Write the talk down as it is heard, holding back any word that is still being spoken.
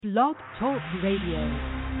Blog Talk Radio.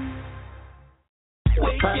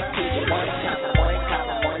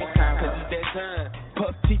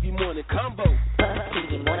 Puff TV morning combo. Puff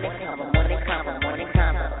TV morning combo, morning combo, morning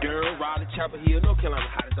combo. Girl, Raleigh, Chapel Hill, North Carolina,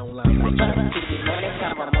 hottest online. Puff TV morning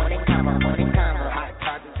combo, morning combo, morning combo. Hot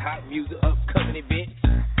topics, hot music, upcoming events.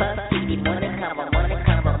 Puff TV morning combo, morning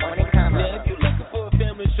combo, morning combo. Now, if you're looking for a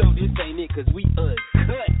family show, this ain't it, cause we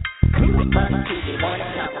uncut. Puff TV morning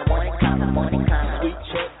combo, morning combo, morning combo. Sweet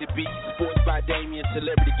Chat, The Beat, Sports by Damien,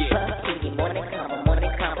 Celebrity Guest. Puff TV morning combo,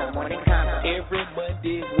 morning combo, morning combo. Every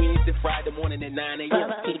Monday, Wednesday, Friday morning at 9 a.m.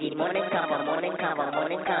 Puff TV morning combo, morning combo,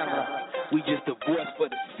 morning combo. We just the voice for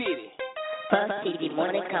the city. Puff TV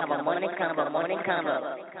morning combo, morning combo, morning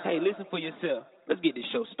combo. Hey, listen for yourself. Let's get this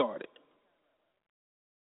show started.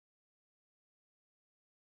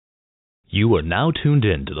 You are now tuned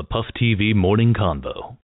in to the Puff TV Morning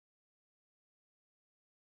Convo.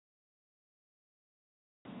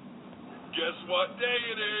 Guess what day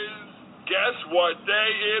it is? Guess what day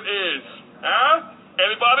it is? Huh?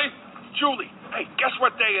 Anybody? Julie, hey, guess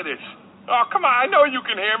what day it is? Oh, come on, I know you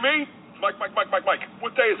can hear me. Mike. What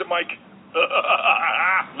day is it, Mike?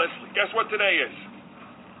 Leslie, guess what today is?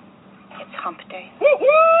 It's Hump Day.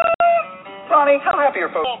 Woo-hoo! Ronnie, how happy are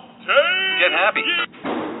folks? Hump day! Get happy.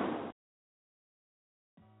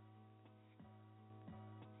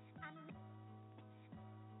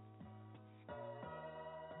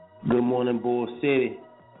 Good morning, Bull City.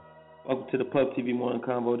 Welcome to the Puff TV Morning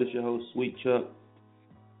Convo. This is your host, Sweet Chuck.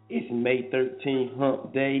 It's May 13th,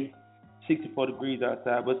 Hump Day. 64 degrees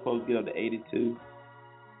outside, but it's supposed to get up to 82.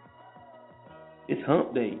 It's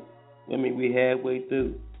Hump Day. I mean, we halfway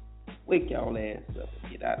through. Wake y'all ass up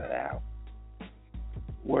and get out of the house.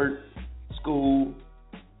 Work, school.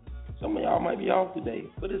 Some of y'all might be off today,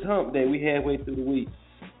 but it's Hump Day. We halfway through the week.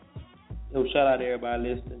 Yo, shout out to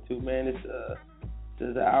everybody listening to, man.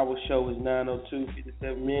 This hour show is 9:02,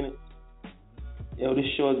 57 minutes. Yo, this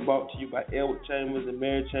show is brought to you by Edward Chambers and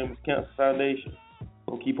Mary Chambers Cancer Foundation.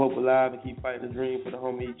 Gonna keep hope alive and keep fighting the dream for the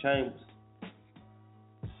homie Chambers.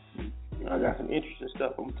 You know, I got some interesting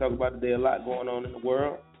stuff I'm gonna talk about today. A lot going on in the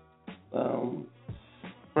world.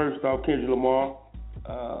 First off, Kendrick Lamar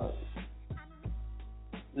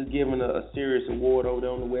is given a serious award over there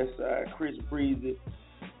on the West Side. Chris Breezy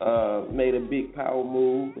made a big power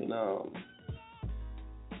move, and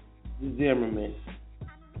Zimmerman,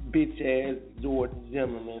 bitch ass George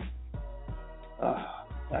Zimmerman.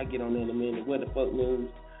 I'll get on that in a minute. What the fuck news?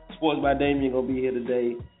 Sports by Damien gonna be here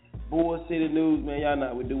today. Bull City News, man. Y'all know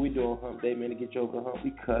how we do. We doing Hump Day, man, to get you over the hump. We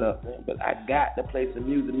cut up, man. But I got to play some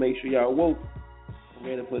music to make sure y'all woke and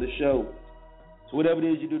ready for the show. So whatever it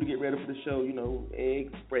is you do to get ready for the show, you know,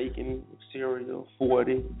 eggs, bacon, cereal,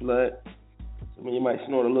 40, blood. So, I mean, you might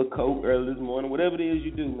snort a little coke early this morning. Whatever it is you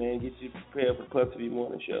do, man, get you prepared for the Puff TV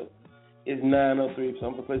Morning Show. It's 9:03, so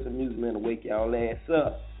I'm going to play some music, man, to wake y'all ass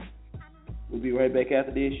up. We'll be right back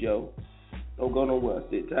after this, yo. Don't go nowhere.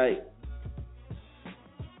 Sit tight.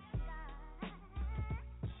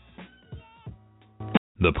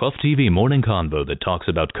 The Puff TV Morning Convo that talks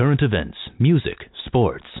about current events, music,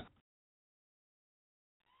 sports.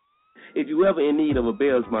 If you ever in need of a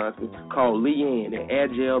bail bondsman, call Leanne at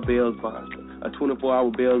Agile Bail Bondsman, a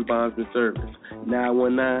 24-hour bail bondsman service,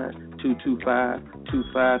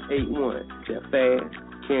 919-225-2581. They're fast,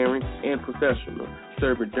 caring, and professional.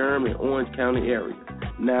 Serving Durham and Orange County area.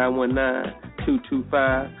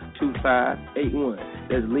 919-225-2581.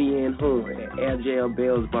 That's Leanne Horn at Agile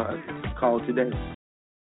Bail Bondsman. Call today.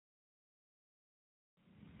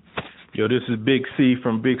 Yo, this is Big C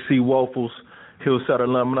from Big C Waffles, Hillside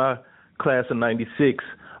Alumni, class of 96.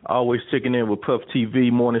 Always checking in with Puff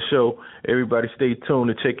TV Morning Show. Everybody stay tuned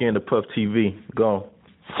to check in to Puff TV. Go.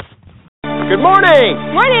 Good morning.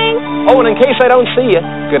 Morning. Oh, and in case I don't see you,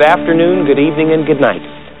 good afternoon, good evening, and good night.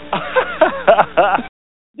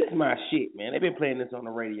 This is my shit, man. They've been playing this on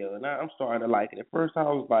the radio, and I'm starting to like it. At first, I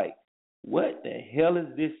was like, what the hell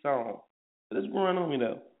is this song? But it's growing on me,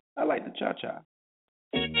 though. I like the cha-cha.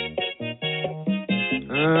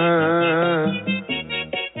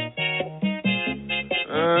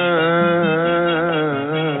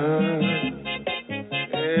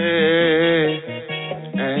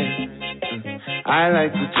 I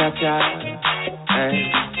like the cha-cha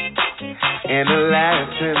in a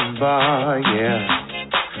Latin bar, yeah,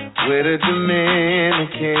 with a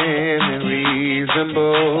Dominican and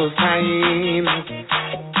reasonable hyenas,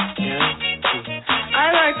 yeah.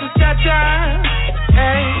 I like the cha-cha,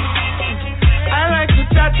 I like the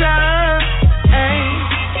cha-cha,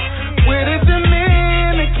 with a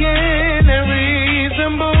Dominican and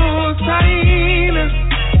reasonable hyenas.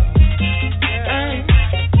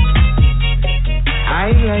 I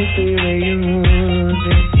like the way you move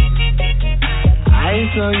it. I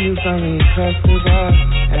saw you from the festival,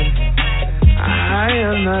 and I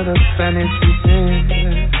am not a fantasy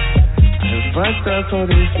singer. I fucked up for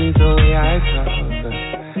this is the way I talk, but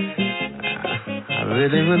I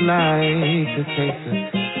really would like to taste the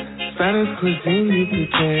Spanish cuisine you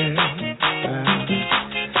prepare.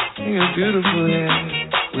 You're beautiful, yeah.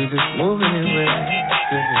 We just moving it well.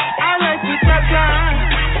 I like to cha-cha,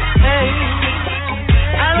 hey.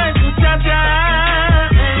 I like to cha-cha,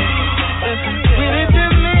 hey. With a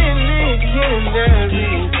Dominican, very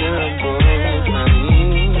simple.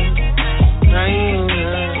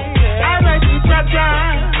 I like to cha-cha,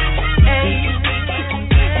 hey.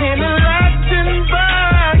 In a Latin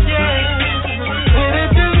bar, yeah. With a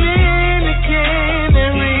Dominican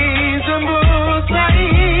and reasonable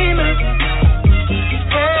taína.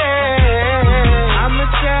 I'ma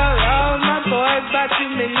tell all my boys about you,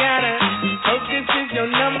 manana. Hope this is your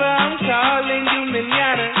number, I'm calling you,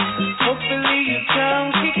 manana. Hopefully you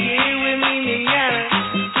come kick it with me, manana.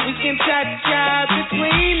 We can cha-cha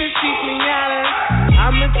between the seats, manana.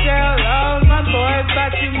 I'ma tell all my boys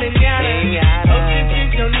about you, manana. Hope this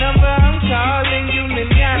is your number, I'm calling you,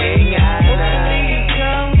 manana. Hopefully you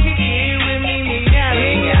come kick it with me, manana.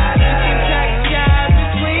 We can cha-cha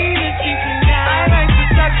between the seats, manana. I like to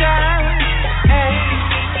cha-cha, hey.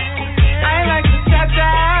 I like to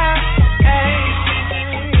cha-cha, hey.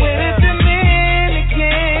 With a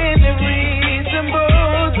Dominican and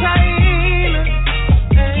reasonable taína,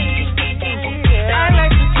 hey. I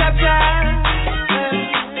like to cha-cha, hey.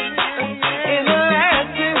 In a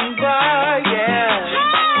Latin bar, yeah.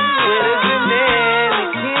 With a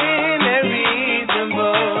Dominican and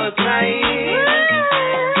reasonable taína,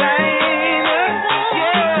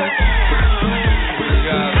 yeah.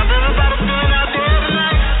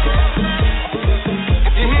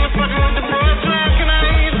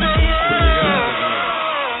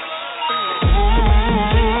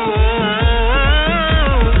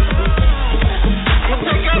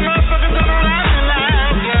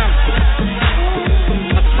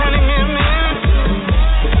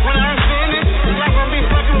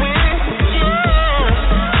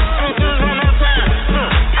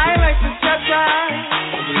 I like to cha-cha,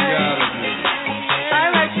 I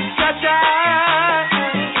like to cha-cha,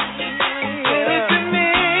 with a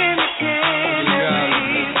Dominican and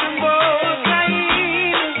reasonable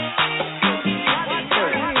taína.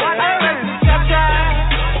 I like to cha-cha,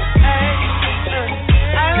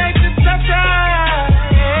 I like to cha-cha,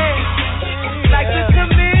 like the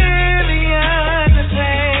chameleon that's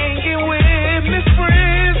hanging with Miss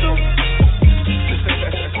Frizzle.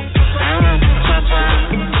 I like to cha-cha,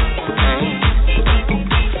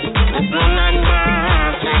 it's no nothing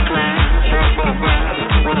but take class.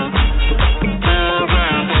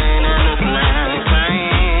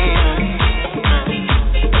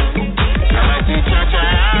 I like to cha-cha,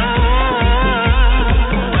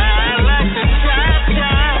 I like to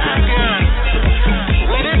cha-cha,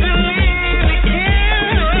 with a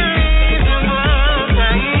Dominican reasonable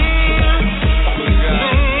taína.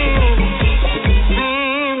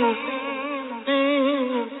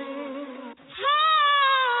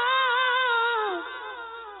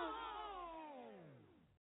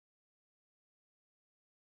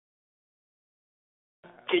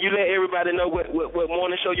 Can you let everybody know what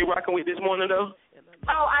morning show you rocking with this morning, though?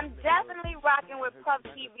 Oh, I'm definitely rocking with Puff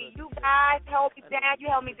TV. You guys held me down. You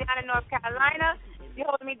held me down in North Carolina. You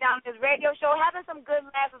holding me down in this radio show. Having some good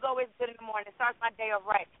laughs is always good in the morning. Starts my day off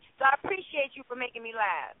right. So I appreciate you for making me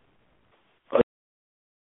laugh.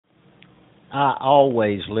 I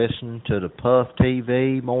always listen to the Puff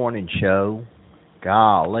TV morning show.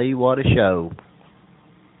 Golly, what a show.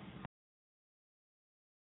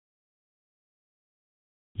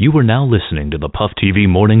 You are now listening to the Puff TV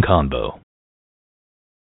Morning Convo.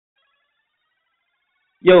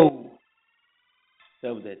 Yo,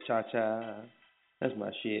 that was that cha-cha. That's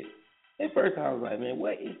my shit. At first I was like, man,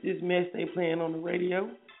 what is this mess they playing on the radio?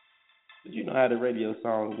 But you know how the radio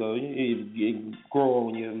songs go. It grow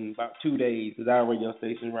on you in about 2 days. Because our radio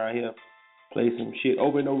station around here play some shit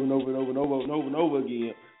over and over and over and over and over and over and over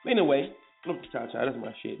again. But anyway, look at cha-cha. That's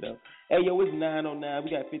my shit, though. Hey, yo, it's 9:09. We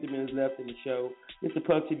got 50 minutes left in the show. It's the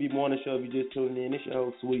Puff TV Morning Show. If you just tuned in, it's your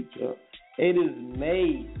host, Sweet Chuck. It is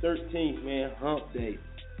May 13th, man, Hump Day.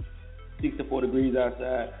 64 degrees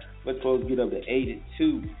outside. We're supposed to get up to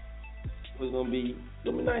 82. It's gonna be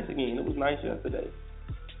nice again. It was nice yesterday.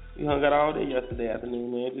 We hung out all day yesterday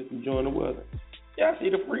afternoon, man, just enjoying the weather. Yeah, I see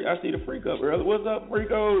the freak up early. What's up,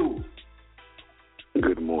 Freako?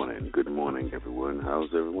 Good morning, everyone.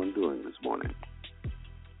 How's everyone doing this morning?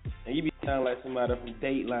 And you be sounding like somebody from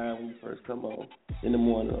Dateline when you first come on in the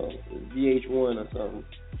morning, or VH1 or something.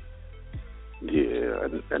 Yeah,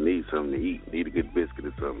 I need something to eat. Need a good biscuit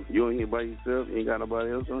or something. You ain't here by yourself? You ain't got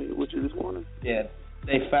nobody else on you with you this morning? Yeah,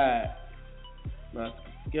 they fired.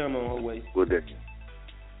 Get on her way. What that?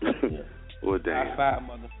 Yeah. What that? I fired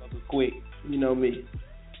motherfucker quick. You know me.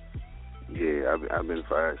 Yeah, I've been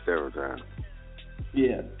fired several times.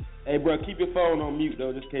 Yeah. Hey, bro, keep your phone on mute,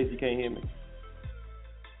 though, just in case you can't hear me.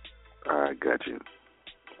 All right, got you.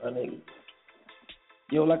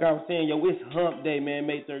 Yo, like I was saying, it's Hump Day, man,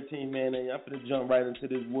 May 13th, man, and I'm finna jump right into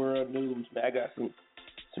this world news, man. I got some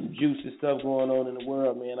juicy stuff going on in the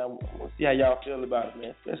world, man. I want to see how y'all feel about it,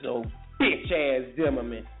 man. Especially old bitch-ass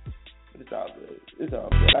Zimmerman. But it's all good. It's all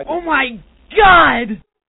good. Oh, my God!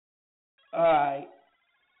 All right.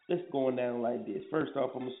 It's going down like this. First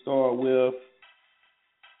off, I'm going to start with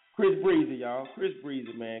Chris Breezy, y'all. Chris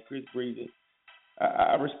Breezy, man. Chris Breezy.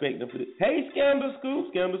 I respect him for this. Hey, Scandal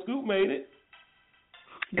Scoop. Scandal Scoop made it.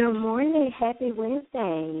 Good morning. Happy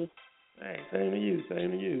Wednesday. Hey, same to you.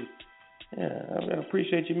 Same to you. Yeah, I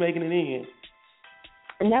appreciate you making it in.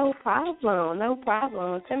 No problem. No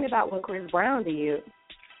problem. Tell me about what Chris Brown did.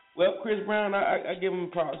 Well, Chris Brown, I give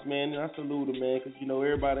him props, man, and I salute him, man, because,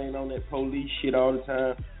 everybody ain't on that police shit all the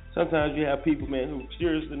time. Sometimes you have people, man, who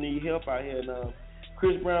seriously need help out here. And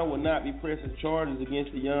Chris Brown will not be pressing charges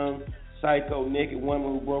against the young, psycho, naked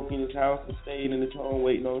woman who broke in his house and stayed in his home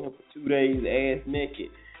waiting on him for 2 days, ass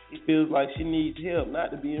naked. He feels like she needs help,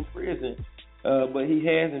 not to be in prison. But he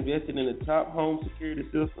has invested in the top home security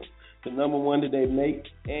system, the number one that they make,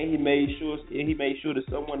 and he made sure that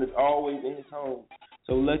someone is always in his home.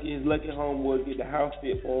 So his lucky homeboys get the house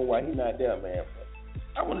fit for him while he's not there, man.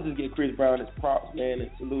 I want to just give Chris Brown his props, man,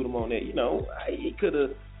 and salute him on that. He could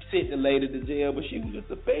have sent the lady to jail, but she was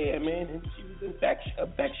just a fan, man, and she was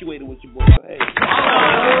infatuated with your boy. So, hey.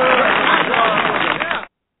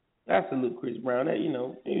 I salute Chris Brown. That, you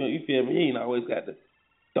feel me? He ain't always got to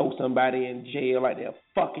throw somebody in jail like they're a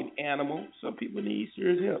fucking animal. Some people need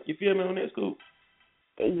serious help. You feel me on that, Scoop?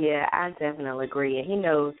 Yeah, I definitely agree. And he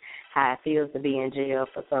knows how it feels to be in jail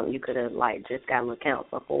for something you could have, just got a little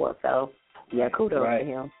counsel for. So, yeah, kudos to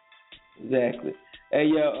him. Exactly.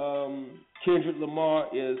 Hey, Kendrick Lamar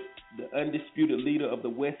is the undisputed leader of the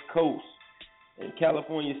West Coast. And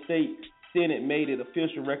California State Senate made it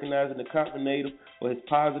official, recognizing the Compton native for his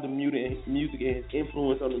positive music and his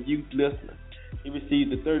influence on the youth listener. He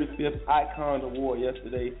received the 35th Icon Award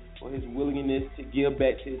yesterday for his willingness to give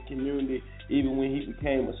back to his community even when he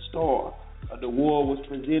became a star. The award was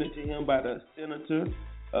presented to him by the senator,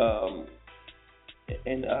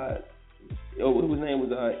 whose name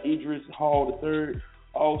was Idris Hall III.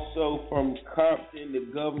 Also from Compton, the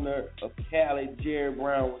governor of Cali, Jerry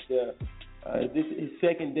Brown, was there. This is his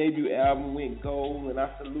second debut album, went gold, and I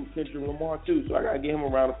salute Kendrick Lamar too. So I gotta give him a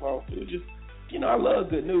round of applause too. Just, I love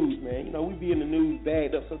good news, man. We be in the news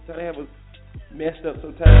bagged up sometimes, have us messed up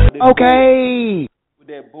sometimes. With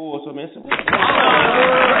that bull, so man,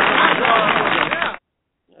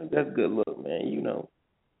 that's good look, man.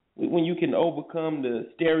 When you can overcome the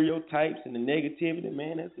stereotypes and the negativity,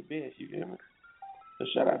 man, that's the best. You feel me? So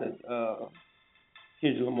shout out to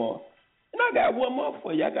Kendrick Lamar. And I got one more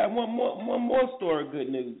for you. I got one more story of good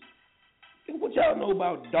news. What y'all know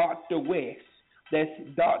about Dr. West? That's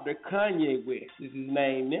Dr. Kanye West is his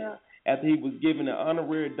name now, after he was given an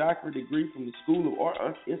honorary doctorate degree from the School of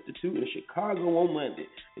Art Institute in Chicago on Monday.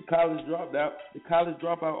 The college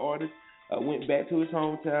dropout artist went back to his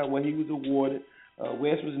hometown where he was awarded.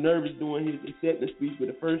 West was nervous during his acceptance speech, but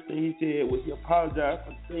the first thing he said was he apologized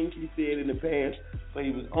for the things he said in the past, but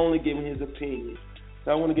he was only giving his opinion.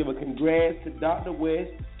 So I want to give a congrats to Dr.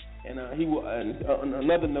 West, and he will. On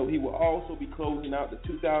another note, he will also be closing out the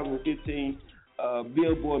 2015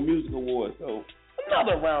 Billboard Music Awards. So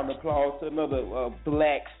another round of applause to another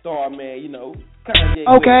black star, man. Kanye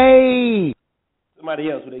West. Somebody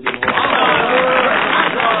else would they give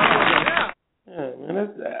Yeah, man,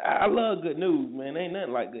 I love good news, man. Ain't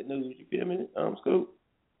nothing like good news. You feel me, Scoop?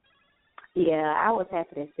 Yeah, I was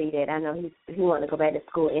happy to see that. I know he wanted to go back to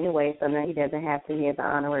school anyway, so now he doesn't have to have an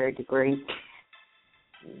honorary degree.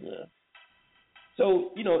 Yeah.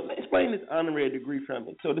 So, explain this honorary degree from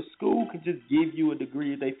me. So the school can just give you a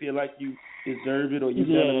degree if they feel like you deserve it or you've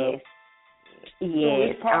done enough?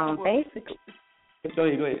 Yes. So basically. Go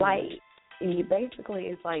ahead. It's like you've been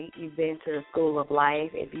to the school of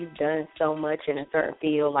life. If you've done so much in a certain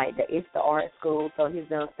field, it's the art school, so he's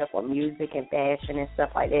done stuff with music and fashion and stuff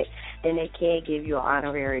like that, then they can give you an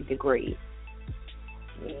honorary degree.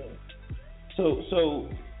 Yeah. So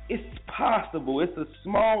it's possible. It's a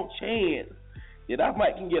small chance that I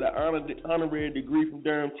might can get an honorary degree from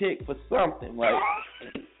Durham Tech for something, right?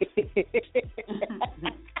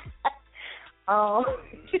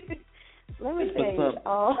 Let me tell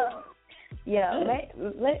you.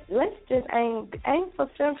 Let's just aim for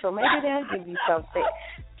Central. Maybe they'll give you something.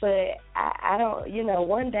 But I don't,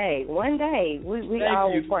 one day we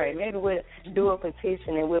all will pray. Maybe we'll do a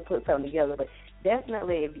petition and we'll put something together. But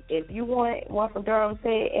definitely, if you want one from Durham Tech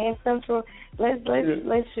and Central, let's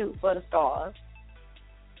shoot for the stars.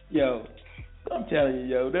 Yo, I'm telling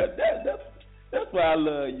you, that's why I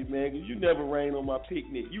love you, man. 'Cause you never rain on my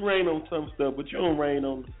picnic. You rain on some stuff, but you don't rain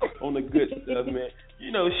on the good stuff, man.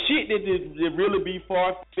 Shit that really be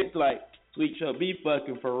far-fetched, like, Sweet Chuck, be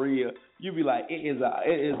fucking for real. You be like, it is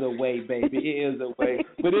a way, baby. It is a way.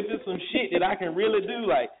 But if it's some shit that I can really do,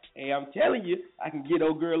 like, hey, I'm telling you, I can get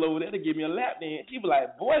old girl over there to give me a lap dance. She be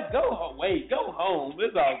like, boy, go home. Wait, go home.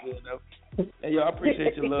 It's all good, though. Hey, yo, I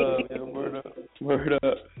appreciate your love, man. Word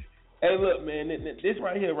up. Hey, look, man, this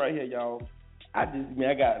right here, y'all. I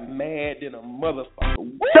got mad than a motherfucker.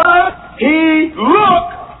 Does he look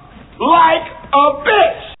like a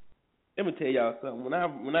bitch? Let me tell y'all something.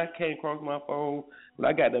 When I came across my phone, when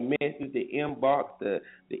I got the message, the inbox, the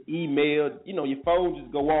email, your phone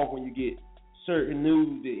just go off when you get certain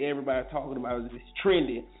news that everybody's talking about. It's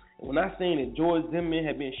trending. And when I seen that George Zimmerman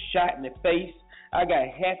had been shot in the face, I got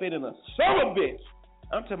happy than a son of a bitch.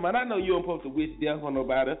 I'm talking about, I know you don't supposed to wish death on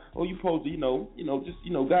nobody, or you supposed to,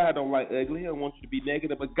 God don't like ugly. He don't want you to be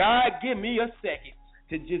negative. But God, give me a second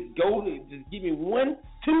to just give me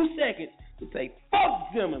 2 seconds to say,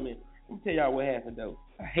 fuck Zimmerman. Let me tell y'all what happened, though.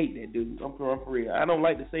 I hate that dude. I'm for real. I don't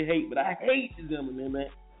like to say hate, but I hate Zimmerman, man.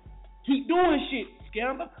 Keep doing shit,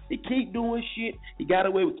 scandal. He keep doing shit. He got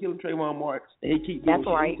away with killing Trayvon Martin, and he keep doing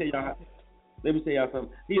shit. Right. Let me tell y'all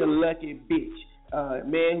something. He a lucky bitch. A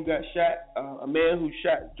man who got shot, a man who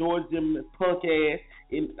shot George Zimmerman's punk ass,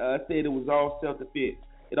 and said it was all self-defense.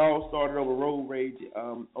 It all started over road rage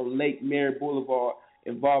on Lake Mary Boulevard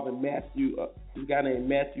involving Matthew, this guy named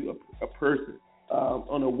Matthew, a person,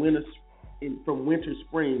 from Winter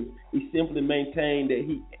Springs. He simply maintained that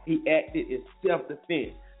he acted in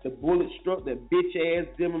self-defense. The bullet struck that bitch-ass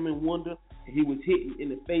Zimmerman Wonder, and he was hit in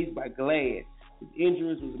the face by glass. His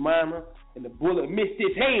injuries was minor, and the bullet missed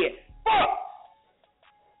his head. Fuck!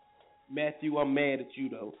 Matthew, I'm mad at you,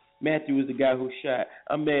 though. Matthew is the guy who shot.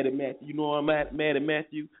 I'm mad at Matthew. You know I'm mad at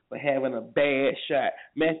Matthew for having a bad shot.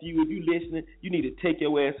 Matthew, if you listening, you need to take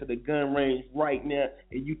your ass to the gun range right now,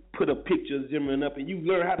 and you put a picture of Zimmerman up, and you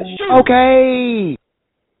learn how to shoot. Okay.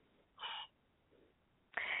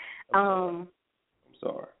 I'm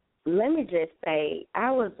sorry. Let me just say,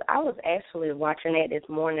 I was actually watching that this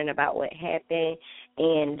morning about what happened,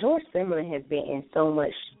 and George Zimmerman has been in so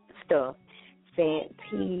much stuff since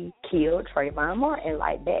he killed Trayvon Martin,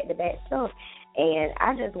 like back-to-back stuff. And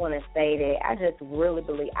I just want to say that I just really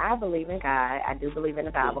believe in God. I do believe in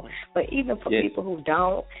the Bible. But even for people who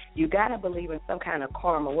don't, you got to believe in some kind of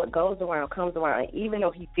karma. What goes around comes around. And even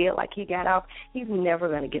though he feel like he got off, he's never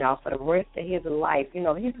going to get off for the rest of his life. He's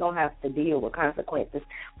going to have to deal with consequences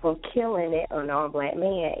from killing that unarmed black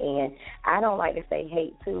man. And I don't like to say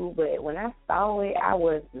hate, too, but when I saw it, I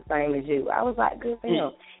was the same as you. I was like, good for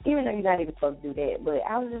him. Even though you're not even supposed to do that. But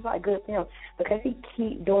I was just like, good for him. Because he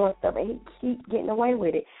keep doing stuff and he keep getting away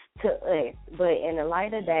with it to us. But in the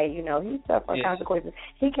light of day, he's suffering consequences.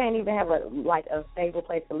 He can't even have a stable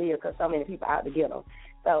place to live because so many people out to get him.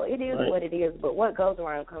 So it is what it is. But what goes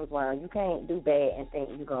around comes around. You can't do bad and think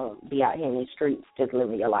you're going to be out here in the streets just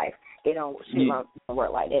living your life. It don't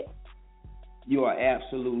work like that. You are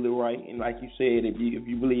absolutely right. And like you said, if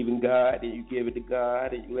you believe in God and you give it to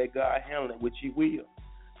God and you let God handle it, which he will.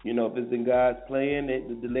 If it's in God's plan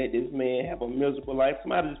to let this man have a miserable life.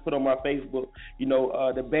 Somebody just put on my Facebook,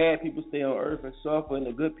 the bad people stay on earth and suffer and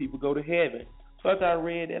the good people go to heaven. So after I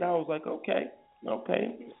read that, I was like, okay,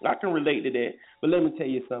 I can relate to that. But let me tell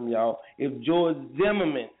you something, y'all. If George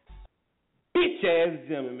Zimmerman, bitch-ass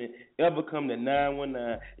Zimmerman, ever come to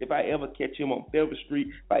 919, if I ever catch him on Beverly Street,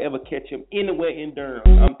 if I ever catch him anywhere in Durham,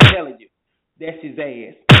 I'm telling you, that's his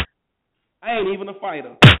ass. I ain't even a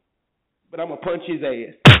fighter, but I'm going to punch his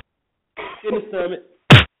ass. In the stomach,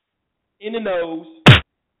 in the nose.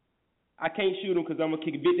 I can't shoot him because I'm going to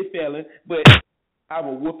kick a convicted felon, but I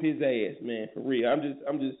will whoop his ass, man, for real. I'm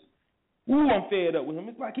fed up with him.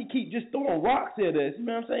 It's like he keep just throwing rocks at us, you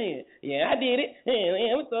know what I'm saying? Yeah, I did it. Hey,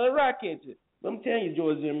 I'm throwing a rock at you. But I'm telling you,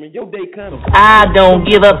 George Zimmerman, your day coming. I don't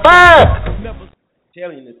give a fuck. I'm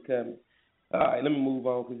telling you it's coming. All right, let me move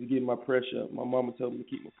on because you're getting my pressure up. My mama told me to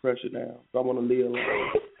keep my pressure down, so I want to live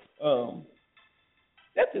long.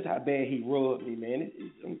 That's just how bad he rubbed me, man.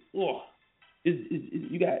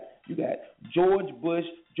 You got George Bush,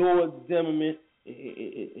 George Zimmerman,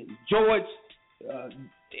 and George,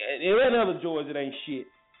 and other George that ain't shit.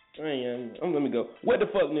 I'm gonna go. What the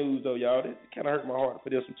fuck news though, y'all? This kind of hurt my heart for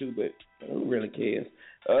this one too, but who really cares?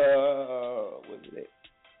 What's it?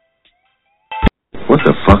 What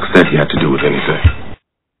the fuck's that you have to do with anything?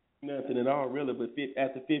 Nothing at all, really. But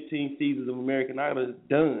after 15 seasons of American Idol is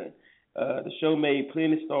done, the show made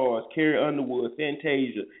plenty of stars: Carrie Underwood,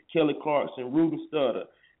 Fantasia, Kelly Clarkson, Ruben Studdard.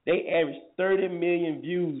 They averaged 30 million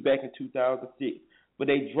views back in 2006, but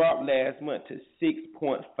they dropped last month to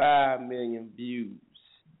 6.5 million views.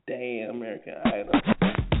 Damn, American Idol.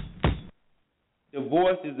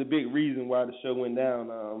 Divorce is a big reason why the show went down.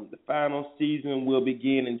 The final season will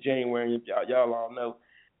begin in January. If y'all all know,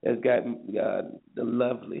 that's got the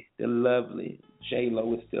lovely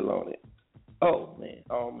J-Lo is still on it. Oh man.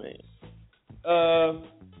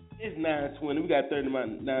 It's 9:20. We got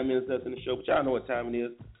 39 minutes left in the show, but y'all know what time it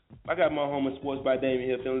is. I got my home in Sports by Damien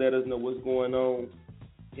here to let us know what's going on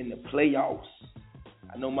in the playoffs.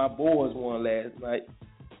 I know my boys won last night.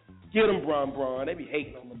 Get them, Bron. They be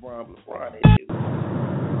hating on LeBron, but LeBron they do.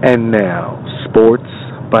 And now, Sports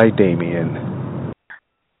by Damien.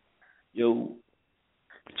 Yo.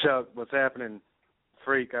 Chuck, what's happening?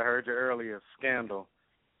 Freak, I heard you earlier. Scandal.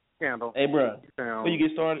 Hey, bro, before you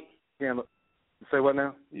get started. Scandal. Say what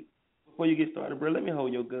now? Before you get started, bro, let me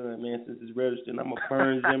hold your gun, man, since it's registered. I'm gonna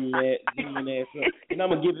burn Zimmerman ass up, and I'm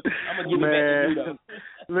gonna give it back to you, though.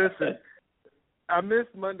 Listen, I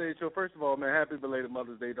missed Monday's show. First of all, man, happy belated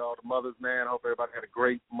Mother's Day to all the mothers, man. Hope everybody had a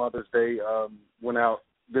great Mother's Day. Went out,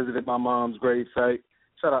 visited my mom's grave site.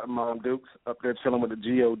 Shout out to Mom Dukes up there chilling with the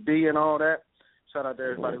G.O.D. and all that. Shout out to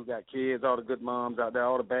everybody who got kids, all the good moms out there,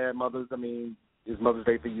 all the bad mothers. I mean, it's Mother's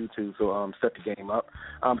Day for you, too, so step the game up.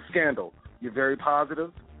 Scandal, you're very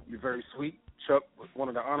positive. You're very sweet. Chuck one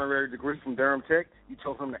of the honorary degrees from Durham Tech. You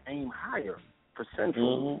told him to aim higher for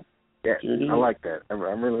Central. Mm-hmm. Yeah, I like that. I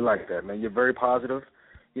really like that, man. You're very positive,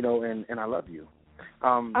 and I love you.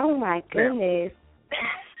 Oh, my goodness.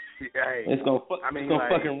 Hey, it's gonna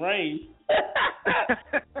fucking rain.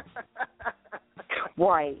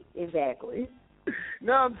 Right, exactly.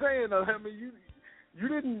 No, I'm saying though. I mean, you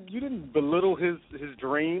didn't belittle his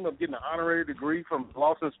dream of getting an honorary degree from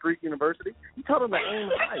Lawson Street University. You told him to aim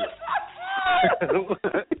higher.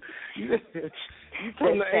 you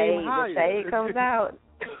told him to aim higher. The shade comes out.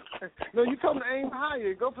 No, you told him to aim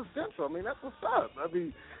higher. Go for Central. I mean, that's what's up. I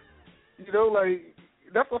mean,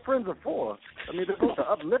 that's what friends are for. I mean, they're supposed to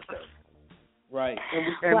uplift us. Right.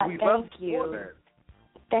 And we love you. For that.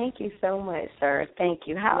 Thank you so much, sir. Thank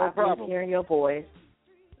you. How I love hearing your voice.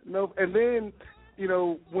 No, and then,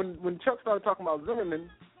 when Chuck started talking about Zimmerman,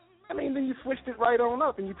 I mean, then you switched it right on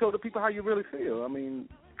up and you told the people how you really feel. I mean,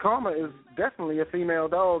 Karma is definitely a female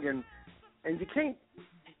dog, and you can't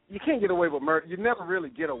get away with murder. You never really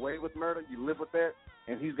get away with murder. You live with that,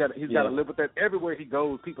 and he's got to live with that. Everywhere he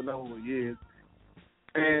goes, people know who he is.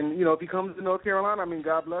 And, if he comes to North Carolina, I mean,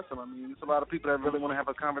 God bless him. I mean, there's a lot of people that really want to have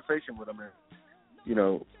a conversation with him. And,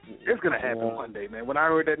 it's going to happen one day, man. When I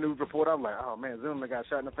heard that news report, I'm like, oh, man, Zimmerman got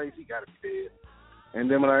shot in the face. He got to be dead. And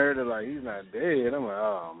then when I heard it, like, he's not dead, I'm like,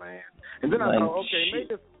 oh, man. And then I thought, okay,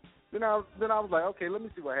 maybe. Then I was like, okay, let me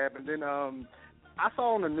see what happened. Then I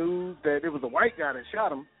saw on the news that it was a white guy that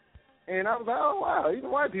shot him. And I was like, oh, wow,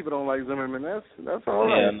 even white people don't like Zimmerman. That's all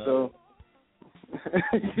right. Yeah, no. So,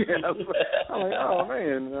 I'm like, oh,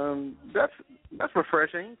 man, that's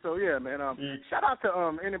refreshing. So, yeah, man, shout out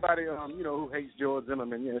to anybody, who hates George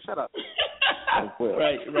Zimmerman. Yeah, shout out.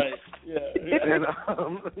 Right, yeah. And,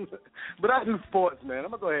 but I do sports, man.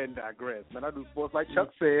 I'm going to go ahead and digress, man. I do sports. Like Chuck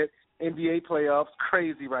said, NBA playoffs,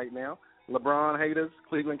 crazy right now. LeBron haters,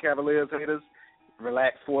 Cleveland Cavaliers haters,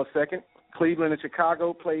 relax for a second. Cleveland and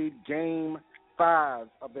Chicago played Game 5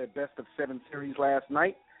 of their best-of-7 series last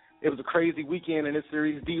night. It was a crazy weekend in this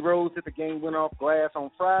series. D. Rose hit the game winner off glass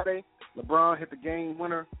on Friday. LeBron hit the game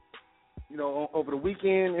winner, over the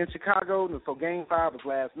weekend in Chicago. And so Game 5 was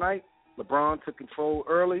last night. LeBron took control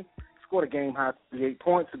early, scored a game-high 38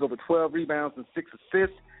 points to go with 12 rebounds and 6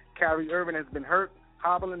 assists. Kyrie Irving has been hurt,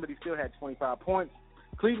 hobbling, but he still had 25 points.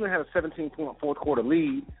 Cleveland had a 17-point fourth-quarter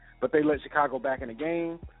lead, but they let Chicago back in the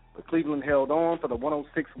game. But Cleveland held on for the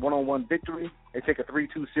 106-101 victory. They take a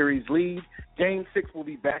 3-2 series lead. Game 6 will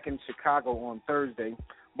be back in Chicago on Thursday.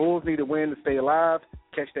 Bulls need a win to stay alive.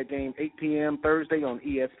 Catch that game 8 p.m. Thursday on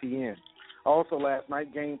ESPN. Also last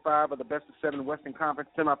night, Game 5 of the best-of-7 Western Conference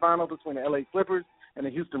semifinal between the LA Clippers and the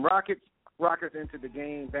Houston Rockets. Rockets entered the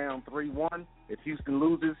game down 3-1. If Houston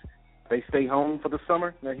loses, they stay home for the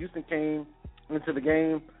summer. Now, Houston came into the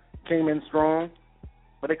game, came in strong.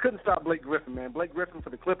 But they couldn't stop Blake Griffin, man. Blake Griffin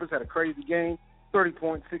for the Clippers had a crazy game, 30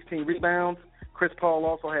 points, 16 rebounds. Chris Paul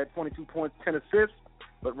also had 22 points, 10 assists.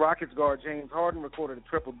 But Rockets guard James Harden recorded a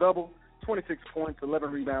triple-double, 26 points,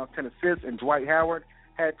 11 rebounds, 10 assists. And Dwight Howard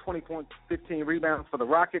had 20 points, 15 rebounds for the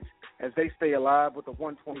Rockets as they stay alive with a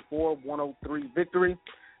 124-103 victory.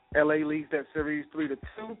 L.A. leads that series 3-2.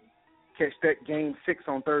 Catch that Game 6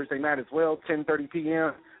 on Thursday night as well, 10:30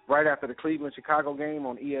 p.m., right after the Cleveland-Chicago game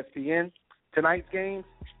on ESPN. Tonight's games,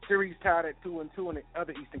 series tied at 2-2 in the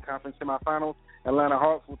other Eastern Conference semifinals. Atlanta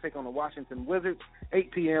Hawks will take on the Washington Wizards,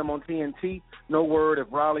 8 p.m. on TNT. No word if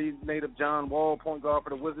Raleigh native John Wall, point guard for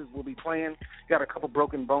the Wizards, will be playing. Got a couple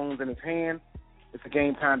broken bones in his hand. It's a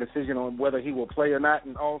game-time decision on whether he will play or not.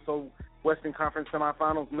 And also, Western Conference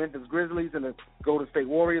semifinals, Memphis Grizzlies and the Golden State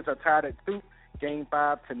Warriors are tied at 2. Game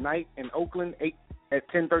 5 tonight in Oakland, 8 at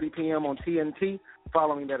 10:30 p.m. on TNT,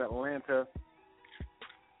 following that Atlanta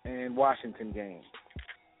and Washington game.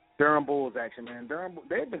 Durham Bulls action, man. Durham,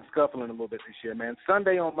 they've been scuffling a little bit this year, man.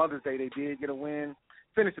 Sunday on Mother's Day, they did get a win.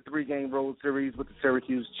 Finished a 3-game road series with the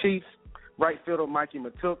Syracuse Chiefs. Right fielder Mikey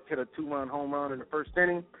Matuk hit a 2-run home run in the first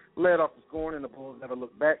inning, led off the scoring, and the Bulls never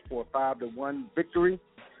looked back for a 5-1 victory.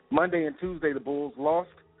 Monday and Tuesday, the Bulls lost,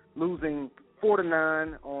 losing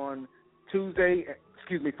 4-9 on Tuesday.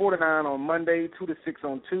 4-9 on Monday, 2-6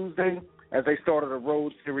 on Tuesday, as they started a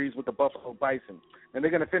road series with the Buffalo Bison. And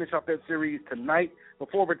they're going to finish off that series tonight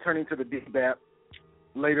before returning to the DBAP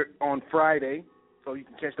later on Friday. So you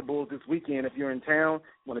can catch the Bulls this weekend if you're in town.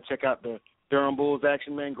 Want to check out the Durham Bulls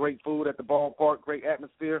action, man. Great food at the ballpark, great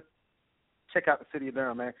atmosphere. Check out the city of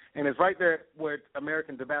Durham, man. And it's right there where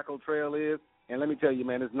American Tobacco Trail is. And let me tell you,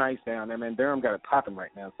 man, it's nice down there, man. Durham got it popping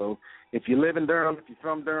right now. So if you live in Durham, if you're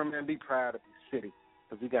from Durham, man, be proud of your city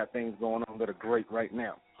because we got things going on that are great right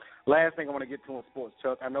now. Last thing I want to get to in sports,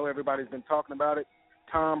 Chuck. I know everybody's been talking about it.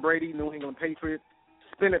 Tom Brady, New England Patriots,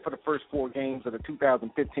 suspended for the first 4 games of the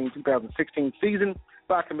 2015-2016 season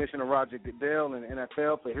by Commissioner Roger Goodell in the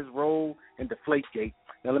NFL for his role in Deflategate.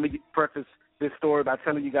 Now, let me preface this story by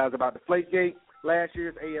telling you guys about Deflategate. Last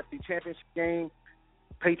year's AFC Championship game,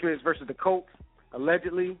 Patriots versus the Colts,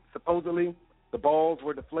 allegedly, supposedly, the footballs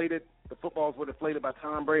were deflated by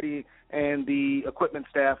Tom Brady and the equipment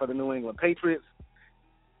staff of the New England Patriots.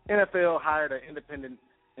 NFL hired an independent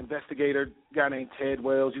investigator, a guy named Ted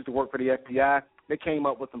Wells, used to work for the FBI. They came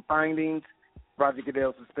up with some findings. Roger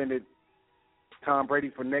Goodell suspended Tom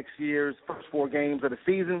Brady for next year's first 4 games of the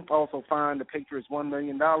season, also fined the Patriots $1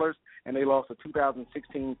 million, and they lost a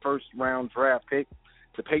 2016 first-round draft pick.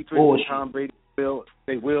 The Patriots and Tom Brady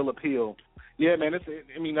will appeal. Yeah, man, that's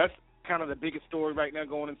kind of the biggest story right now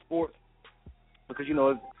going in sports because, you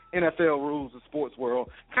know, NFL rules the sports world,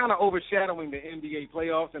 kind of overshadowing the NBA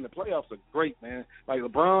playoffs, and the playoffs are great, man. Like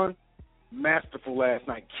LeBron, masterful last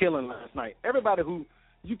night, killing last night. Everybody I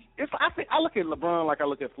look at LeBron like I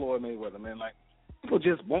look at Floyd Mayweather, man. Like people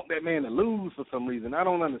just want that man to lose for some reason. I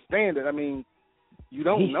don't understand it. I mean, you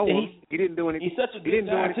don't know him. He didn't do anything. He's such a good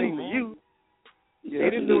guy anything too, to you. Yeah, he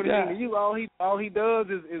didn't do anything to you. All he does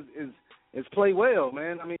is play well,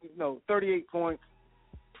 man. I mean, 38 points.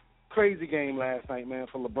 Crazy game last night, man,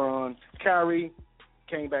 for LeBron. Kyrie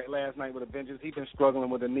came back last night with a vengeance. He's been struggling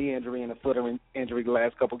with a knee injury and a foot injury the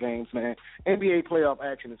last couple games, man. NBA playoff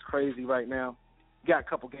action is crazy right now. Got a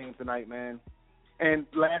couple games tonight, man. And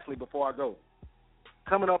lastly, before I go,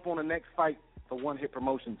 coming up on the next fight for One Hit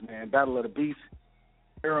Promotions, man, Battle of the Beast.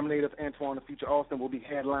 Durham native Antoine the Future Austin will be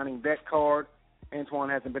headlining that card. Antoine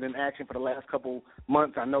hasn't been in action for the last couple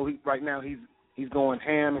months. I know right now he's going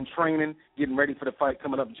ham and training, getting ready for the fight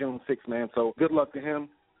coming up June 6th, man. So good luck to him,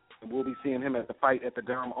 and we'll be seeing him at the fight at the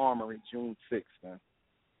Durham Armory June 6th, man.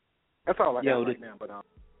 That's all I got right now. But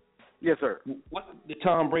yes, sir. What the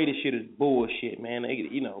Tom Brady shit is bullshit, man.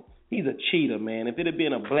 He's a cheater, man. If it had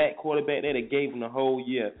been a black quarterback, they'd have gave him the whole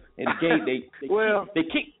year. And they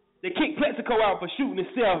kicked Plexico out for shooting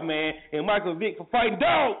himself, man, and Michael Vick for fighting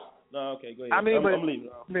dogs. No, okay, go ahead. I mean, I'm leaving.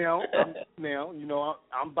 Now,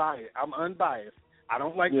 I'm biased. I'm unbiased. I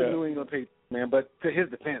don't like the New England Patriots, man, but to his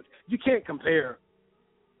defense, you can't compare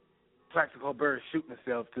Plaxico Burress shooting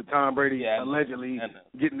himself to Tom Brady allegedly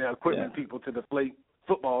getting the equipment people to deflate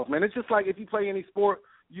footballs, man. It's just like if you play any sport,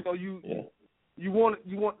 you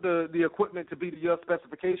want the equipment to be to your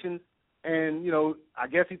specifications, and I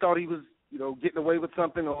guess he thought he was getting away with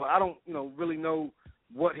something, or I don't really know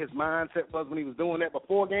what his mindset was when he was doing that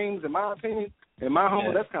before games. In my opinion, in my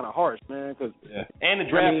humble, that's kind of harsh, man. And the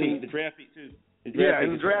draft pick too. The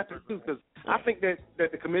draft pick too, because I think that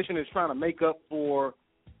the commission is trying to make up for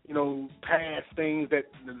past things that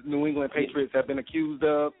the New England Patriots have been accused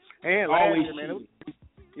of. And last year, man,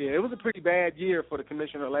 Yeah, it was a pretty bad year for the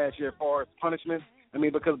commissioner last year as far as punishment. I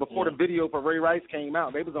mean, because before the video for Ray Rice came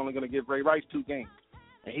out, they was only going to give Ray Rice 2 games.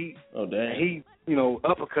 And he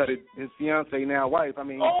uppercutted his fiance, now wife. I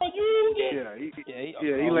mean,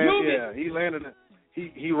 he landed.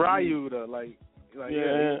 He Ryu'd her like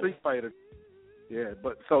a Street Fighter. Yeah,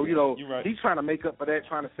 but so he's trying to make up for that,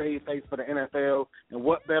 trying to save face for the NFL, and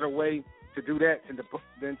what better way to do that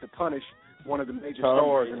than to punish one of the major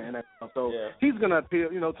stars in the NFL. So he's gonna appeal.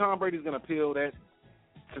 Tom Brady's gonna appeal that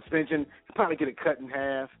suspension. He'll probably get it cut in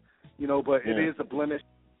half. But it is a blemish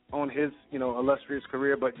on his illustrious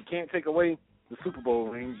career. But you can't take away the Super Bowl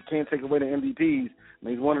rings. You can't take away the MVPs. I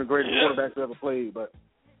mean, he's one of the greatest quarterbacks who ever played. But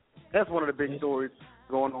that's one of the big stories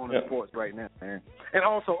going on in sports right now, man. And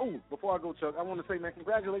also, before I go, Chuck, I want to say, man,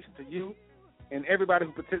 congratulations to you and everybody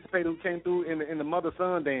who participated, who came through in the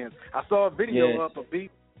mother-son dance. I saw a video up of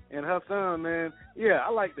Beat and her son, man. Yeah,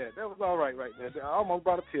 I like that. That was all right there. I almost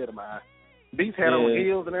brought a tear to my eye. Beats had on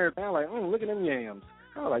heels and everything. I'm like, look at them yams.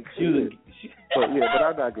 I was like, shit. But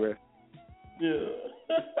I digress. Yeah.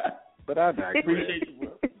 But I digress.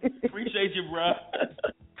 Appreciate you, bro.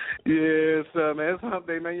 Yes, man. It's Hump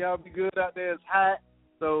Day, man. Y'all be good out there. It's hot.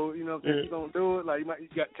 So, if you don't do it, you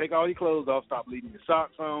got to take all your clothes off, stop leaving your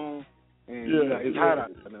socks on. And it's hot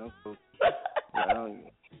out there, man. So, all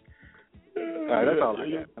right, that's all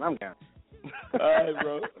I got. And I'm down. All right,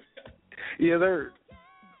 bro. Yeah, sir.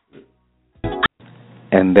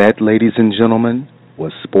 And that, ladies and gentlemen,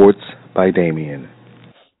 was Sports by Damien.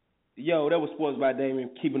 Yo, that was Sports by Damien,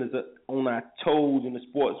 keeping us on our toes in the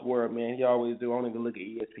sports world, man. He always do. I don't even look at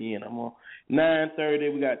ESPN. I'm on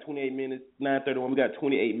 9:30. We got 28 minutes. 9:31. We got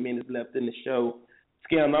 28 minutes left in the show.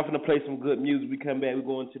 Scam, I'm going to play some good music. We come back. We're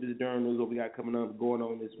going to the Durham News, what we got coming up, going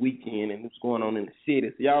on this weekend, and what's going on in the city.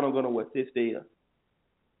 So y'all don't go know what this is.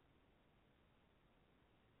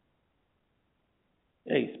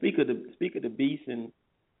 Hey, speak of the Beast and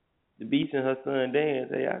her son dance.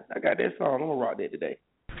 Hey, I got that song. I'm gonna rock that today.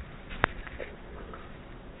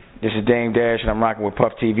 This is Dame Dash, and I'm rocking with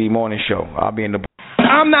Puff TV Morning Show. I'll be in the.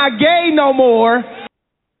 I'm not gay no more.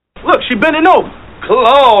 Look, she bending over.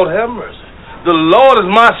 Lord have mercy. The Lord is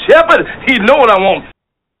my shepherd. He know what I want.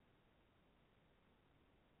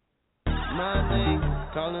 My name,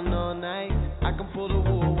 calling all night. I can pull the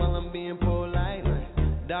wool while I'm being polite.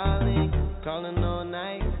 Darling, calling all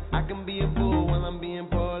night. I can be a fool while I'm being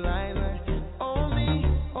polite. Oh me,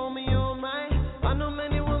 oh my. I know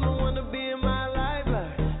many women wanna be in my life.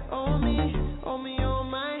 Oh me, oh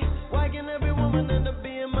my. Why can every woman end up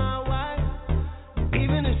being my wife?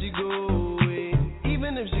 Even if she go away,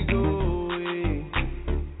 even if she go away,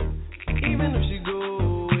 even if she go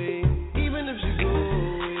away, even if she go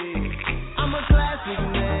away. I'm a classic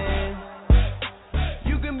man.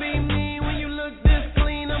 You can be mean when you look this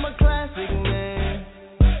clean. I'm a classic man.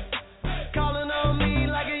 Calling on me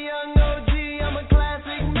like a young OG. I'm a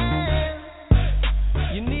classic man.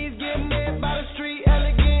 Your knees get made by the street,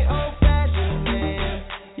 elegant, old-fashioned man.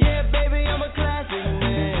 Yeah, baby, I'm a classic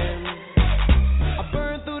man. I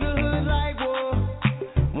burn through the hood like war.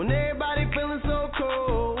 When everybody feeling so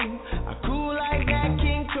cold, I cool like that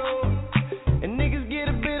King Cole. And niggas get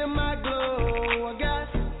a bit of my glow. I got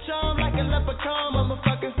charm like a leprechaun,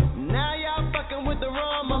 motherfucker. Now y'all fucking with the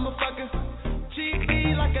wrong motherfucker. Cheap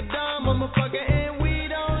beat like a dumb motherfucker. And we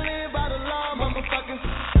don't live by the law, motherfucker.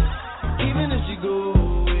 Even if she go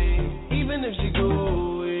away, even if she go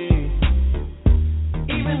away,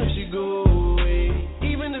 even if she go away,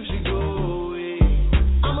 even if she go away,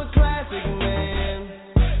 I'm a classic man.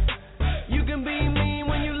 You can be mean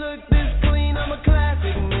when you look this clean. I'm a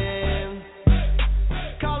classic man.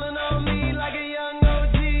 Calling on me like a young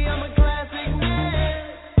OG. I'm a classic man.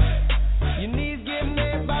 Your knees get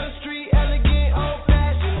made by the street, elegant,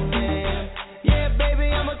 old-fashioned man. Yeah, baby,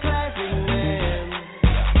 I'm a classic man.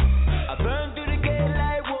 I burn through the gate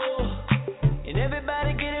like whoa, and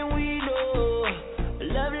everybody getting weed low.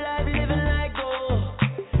 Love life, living like gold,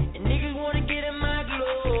 and niggas wanna get in my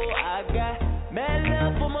glow. I got mad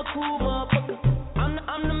love for my cool motherfucker.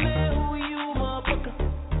 I'm the man who you motherfucker.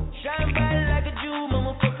 Shine bright like a Jew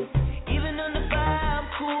motherfucker. Even under fire, I'm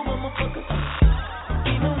cool motherfucker.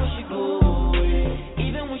 Even when she go away,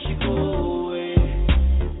 even when she go away,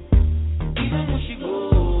 even when she go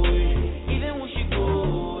away, even when she go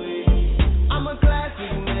away, I'm a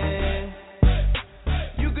classic man.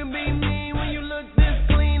 You can be mean when you look this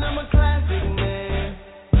clean. I'm a classic man.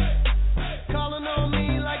 Calling on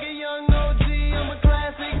me like a young OG. I'm a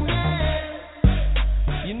classic man.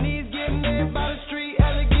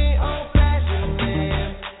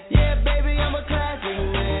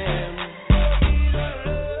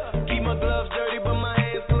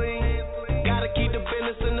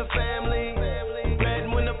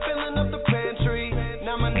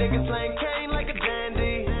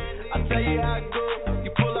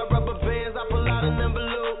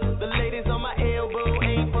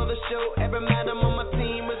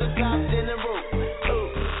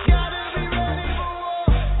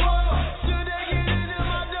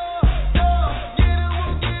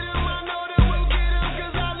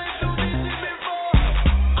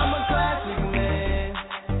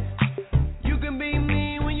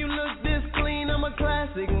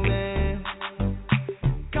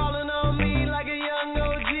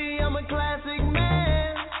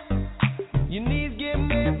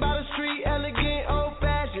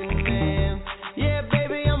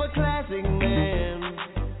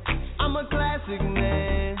 classic,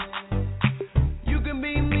 man. You can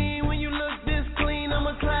be mean when you look this clean, I'm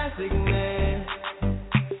a classic, man.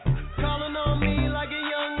 Calling on me like a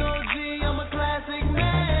young OG, I'm a classic,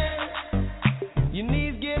 man. Your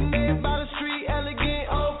knees get made by the street, elegant,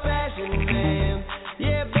 old-fashioned, man.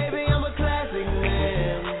 Yeah, baby, I'm a classic,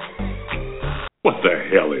 man. What the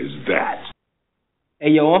hell is that? Hey,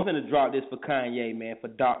 yo, I'm finna drop this for Kanye, man, for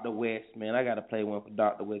Dr. West, man. I gotta play one for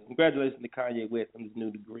Dr. West. Congratulations to Kanye West on his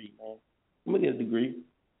new degree, man. I'm gonna get a degree.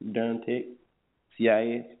 Durham Tech,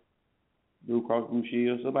 CIS, Blue Cross Blue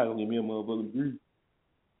Shield. Somebody gonna give me a motherfucking degree.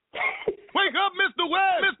 Wake up, Mr.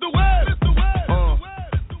 West! Mr. West! Mr. West!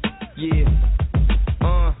 Yeah.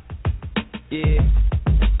 Yeah.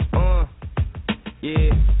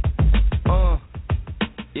 Yeah.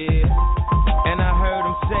 Yeah. And I heard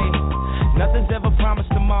him say, nothing's ever promised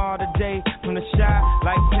tomorrow today. From the shot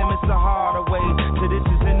like Tim, it's a harder way. So this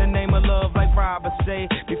is in the name of love, like Robert say.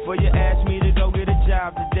 Before you ask me to go get a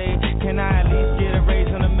job today, can I at least get a raise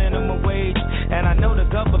on the minimum wage? And I know the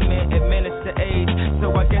government administers aid,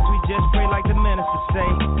 so I guess we just pray like the minister say.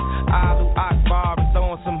 Alu Akbar and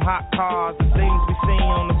throwing some hot cars. The things we see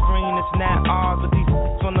on the screen, it's not ours. But these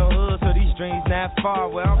from the hood, so these dreams not far.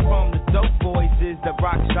 Where I'm from, the dope boys is the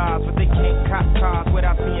rock stars, but they can't cop cars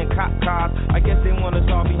without seeing cop cars. I guess they want us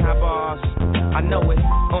all behind bars. I know it,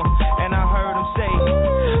 and I heard him say,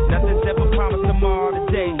 nothing's ever promised tomorrow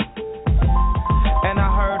today. And I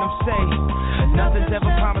heard him say, nothing's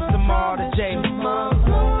ever promised tomorrow today.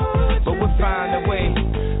 But we'll find a way.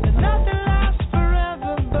 Nothing lasts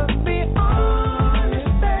forever, but be honest,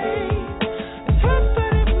 babe. It's hurt,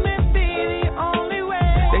 but it may be the only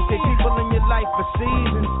way. They say people in your life for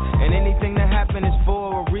seasons, and anything that happens is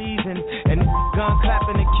for a reason. And gun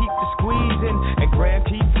clapping and keep the squeezing, and Graham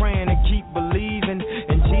keep praying and keep believing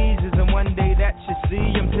in Jesus. And one day that you see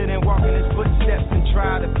him, till then walk in his footsteps and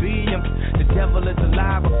try to be him. The devil is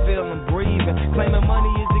alive, I feel him breathing. Claiming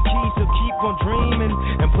money is the key, so keep on dreaming.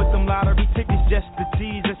 And put them lottery tickets just to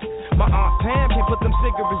tease us. My Aunt Pam can't put them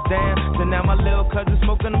cigarettes down, so now my little cousin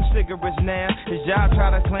smoking them cigarettes now. His job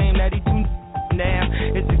try to claim that he too now.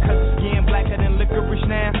 Is it cause his skin blacker than licorice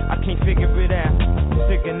now? I can't figure it out.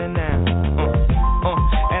 Sicker than now.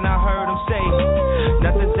 And I heard him say,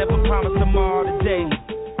 nothing's ever promised tomorrow today.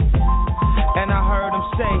 And I heard him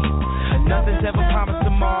say, nothing's ever promised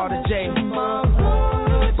tomorrow today.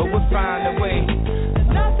 But we'll find a way.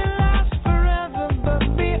 Nothing lasts forever, but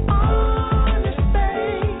be honest,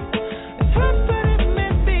 babe. It's hurt, but it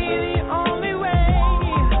may be the only way.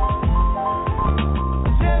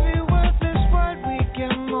 With every worthless word we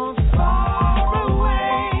can move far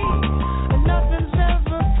away. And nothing's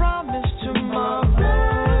ever promised tomorrow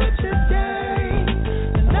today.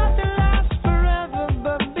 And nothing lasts forever,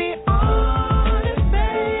 but be honest,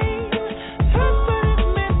 babe. It's hurt, but it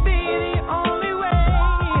may be the only way.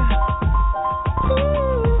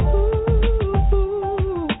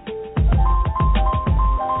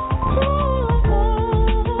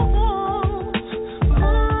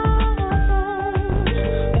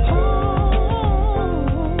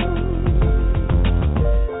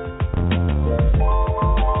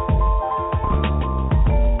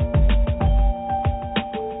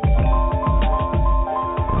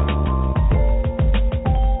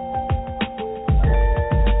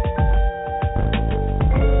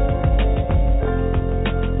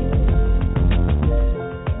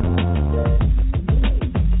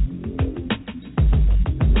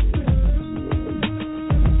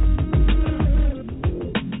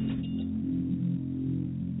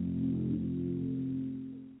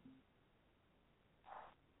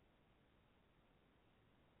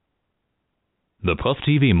 The Puff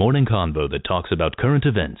TV Morning Convo that talks about current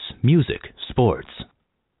events, music, sports.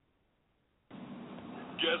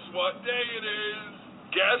 Guess what day it is?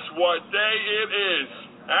 Guess what day it is?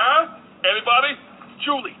 Huh? Anybody?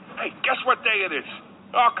 Julie, hey, guess what day it is?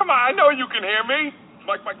 Oh, come on, I know you can hear me.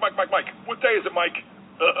 Mike. What day is it, Mike?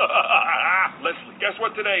 Leslie, guess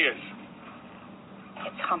what today is?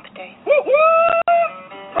 It's Hump Day.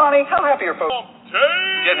 Woo-hoo! Ronnie, how happy are folks? Hump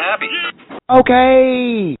Day! Get happy.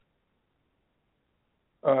 Okay.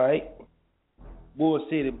 All right. Bull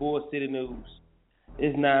City news.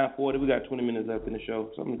 It's 9:40. We got 20 minutes left in the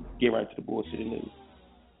show, so I'm going to get right to the Bull City news.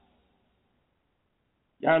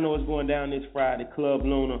 Y'all know what's going down this Friday. Club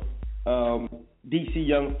Luna. DC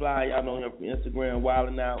Young Fly, y'all know him from Instagram,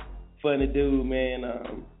 wilding out. Funny dude, man.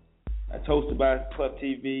 That's hosted by Puff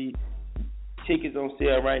TV. Tickets on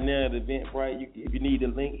sale right now at Eventbrite. If you need a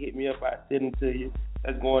link, hit me up. I send them to you.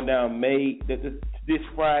 That's going down this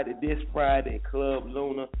Friday, Club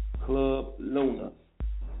Luna.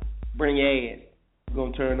 Bring your ass. We're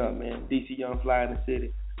going to turn up, man. DC Young Fly in the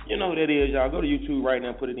city. You know who that is, y'all. Go to YouTube right now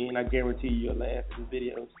and put it in. I guarantee you'll laugh at the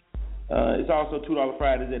videos. It's also $2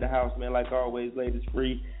 Fridays at the house, man. Like always, ladies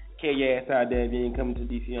free. Carry your ass out there if you ain't coming to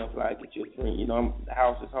DC Unfly. Get your drink. You know, the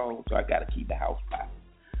house is home, so I got to keep the house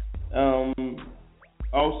popping.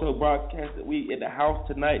 Also broadcasted we at the house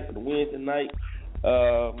tonight for the Wednesday night.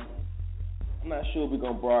 I'm not sure if we're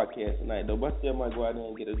going to broadcast tonight, though, but I still might go out there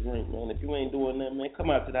and get a drink, man. If you ain't doing that, man,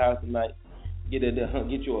 come out to the house tonight. Get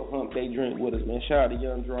you a Hump Day drink with us, man. Shout out to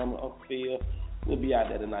Young Drummer, Uncle Phil. We'll be out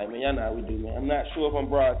there tonight, man. Y'all know how we do, man. I'm not sure if I'm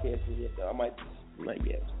broadcasting yet, though. I'm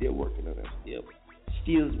still working on it.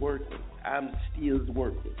 Still working. I'm still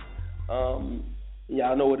working.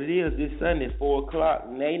 Y'all know what it is. This Sunday, 4 o'clock,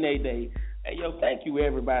 Nay Day. Hey, yo, thank you,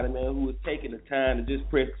 everybody, man, who was taking the time to just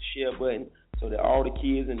press the share button so that all the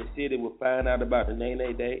kids in the city will find out about the Nay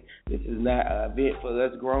Day. This is not an event for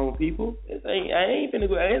us grown people. I ain't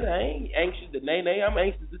anxious to Nay. I'm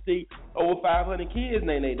anxious to see over 500 kids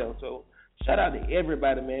Nay, though. So shout out to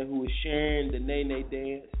everybody, man, who is sharing the Nay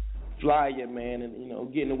dance flyer, man, and, you know,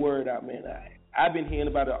 getting the word out, man. I've been hearing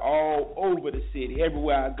about it all over the city.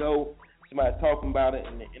 Everywhere I go, somebody talking about it,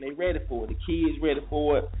 and they ready for it. The kids ready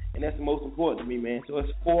for it, and that's the most important to me, man. So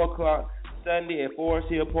it's 4 o'clock Sunday at Forest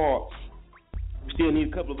Hill Park. We still need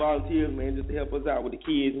a couple of volunteers, man, just to help us out with the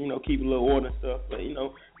kids, you know, keep a little order and stuff. But, you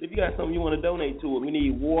know, if you got something you want to donate to it, we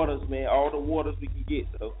need waters, man, all the waters we can get.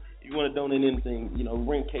 So if you want to donate anything, you know,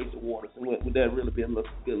 bring a case of waters, and would that really be a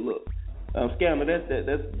good look? Scammer, that's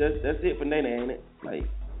it for Nene, ain't it? Like.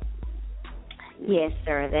 Yes,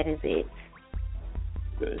 sir, that is it.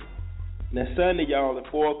 Good. Now Sunday, y'all, at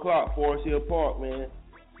 4 o'clock, Forest Hill Park, man.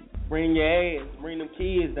 Bring your ass, bring them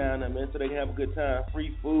kids down there, man, so they can have a good time.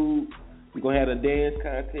 Free food. We're going to have a dance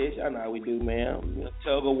contest. Y'all know how we do, man. You know,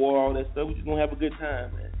 tug of war, all that stuff. We're just going to have a good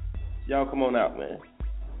time, man. Y'all come on out, man.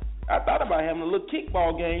 I thought about having a little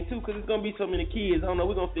kickball game, too, because there's going to be so many kids. I don't know.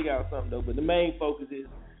 We're going to figure out something, though. But the main focus is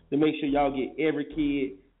to make sure y'all get every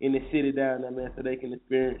kid in the city down there, man, so they can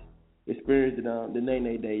experience the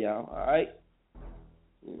Nay Day, y'all. All right?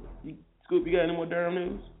 Scoop, you got any more Durham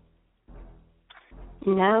news?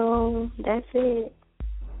 No, that's it.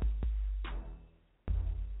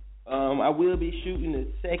 I will be shooting the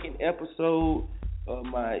second episode of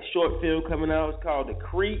my short film coming out. It's called The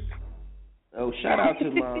Creep. Oh, shout out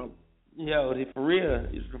to my, for real.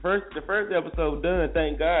 It's the first episode done,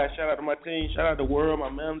 thank God. Shout out to my team. Shout out to World,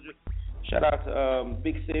 my manager. Shout out to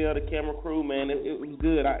Big Cell, the camera crew, man. It was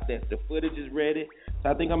good out there. The footage is ready. So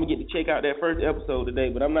I think I'm going to get to check out that first episode today,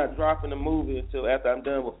 but I'm not dropping the movie until after I'm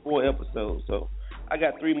done with 4 episodes. So I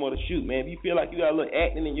got 3 more to shoot, man. If you feel like you got a little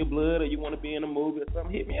acting in your blood or you want to be in a movie or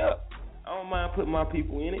something, hit me up. I don't mind putting my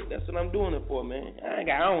people in it. That's what I'm doing it for, man.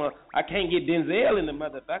 I can't get Denzel in the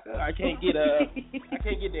motherfucker. I can't get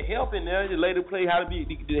the help in there. The lady play how to be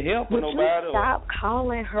the help for nobody. Stop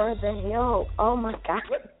calling her the help. Oh my God.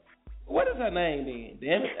 What is her name then?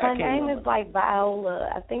 Damn it. Her name is like Viola.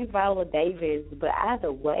 I think it's Viola Davis. But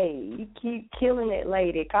either way, you keep killing that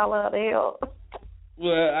lady. Call her the help.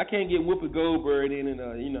 Well, I can't get Whoopi Goldberg in it,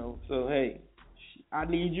 so hey, I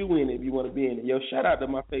need you in it if you want to be in it. Yo, shout out to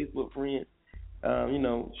my Facebook friends,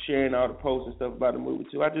 sharing all the posts and stuff about the movie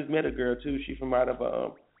too. I just met a girl too. She's from out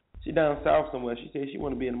of she down south somewhere. She said she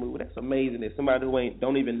want to be in the movie. That's amazing. That somebody who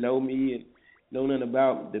don't even know me and know nothing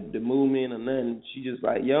about the movement or nothing. She just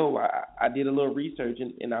like, yo, I did a little research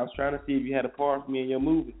and I was trying to see if you had a part for me in your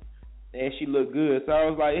movie. And she looked good, so I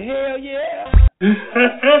was like, hell yeah.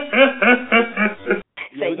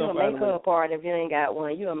 So you gonna make her a part if you ain't got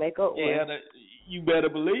one. You gonna make up one. Yeah, you better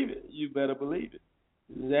believe it.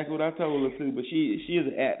 Exactly what I told her too. But she is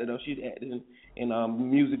an actor though. She's acting in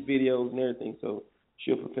music videos and everything. So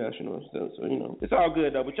she's a professional and stuff. So it's all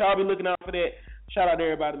good though. But y'all be looking out for that. Shout out to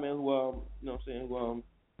everybody, man, who gonna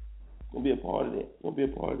be a part of that. Gonna be a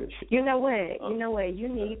part of that shit. You know what? You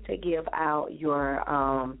need to give out your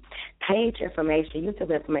page information,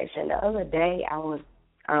 YouTube information. The other day I was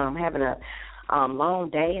having a long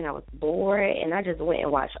day and I was bored and I just went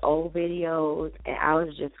and watched old videos and I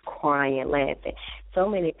was just crying, laughing. So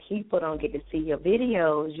many people don't get to see your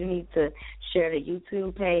videos. You need to share the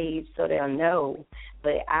YouTube page so they'll know.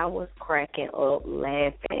 But I was cracking up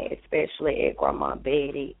laughing, especially at Grandma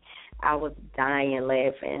Betty. I was dying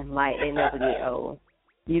laughing like they never get old.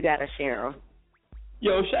 You got to share them.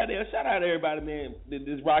 Yo, shout out to everybody, man,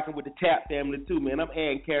 that's rocking with the Tap family, too, man. I'm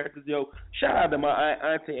adding characters, yo. Shout out to my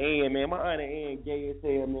Auntie Ann, man. My Auntie Ann gay as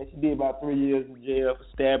hell, man. She did about 3 years in jail for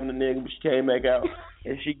stabbing a nigga, but she came back out,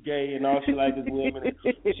 and she gay, and all she likes is women.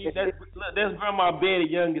 That's Grandma Betty's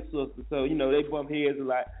youngest sister, so, they bump heads a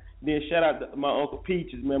lot. Then shout out to my Uncle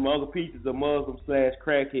Peaches, man. My Uncle Peaches is a Muslim /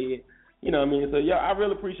 crackhead. You know what I mean? So, y'all, I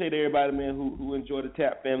really appreciate everybody, man, who enjoy the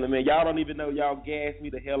Tap Family, man. Y'all don't even know y'all gas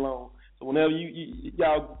me the hell on. So whenever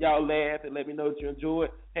y'all laugh and let me know that you enjoy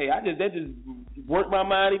it, hey, that just worked my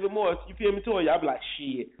mind even more. You feel me, Toy? Y'all be like,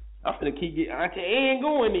 shit, I'm finna keep getting Auntie Ann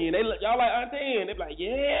going in. Y'all like Auntie Ann? They be like,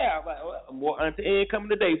 yeah. I'm like, well, more Auntie Ann coming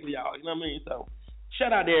today for y'all. You know what I mean? So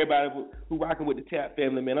shout out to everybody who rocking with the Tap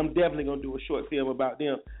Family, man. I'm definitely gonna do a short film about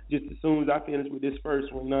them just as soon as I finish with this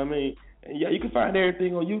first one. You know what I mean? And yeah, you can find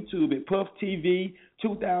everything on YouTube at Puff TV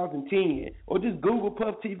 2010, or just Google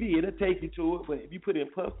Puff TV. It'll take you to it. But if you put in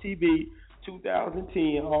Puff TV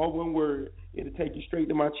 2010, all one word, it'll take you straight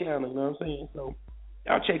to my channel. You know what I'm saying? So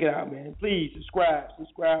y'all check it out, man. Please subscribe.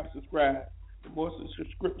 The more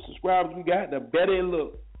subscribers we got, the better it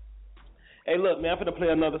look. Hey, look, man, I'm finna play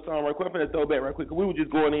another song right quick. I'm finna throw back right quick. We were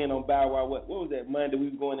just going in on Bow Wow. What was that Monday? We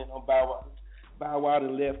were going in on Bow Wow. Bow Wow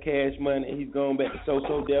done left Cash Money, and he's going back to So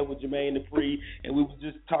Def with Jermaine Dupri, and we was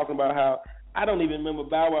just talking about how I don't even remember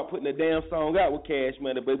Bow Wow putting a damn song out with Cash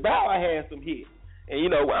Money, but Bow Wow had some hits. And, you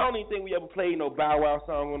know, I don't even think we ever played no Bow Wow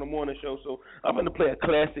song on the morning show, so I'm going to play a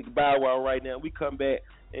classic Bow Wow right now. We come back,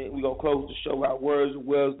 and we're going to close the show out, Words of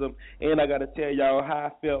Wisdom, and I got to tell y'all how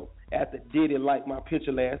I felt after Diddy liked my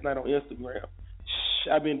picture last night on Instagram.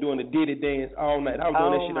 I've been doing the Diddy dance all night. I was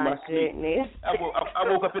doing that shit in my sleep.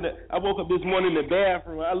 I woke up this morning in the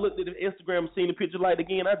bathroom. I looked at the Instagram and seen the picture light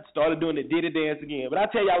again. I started doing the Diddy dance again. But I'll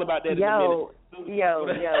tell y'all about that in a minute.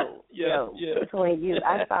 Between you,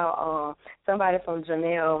 I saw somebody from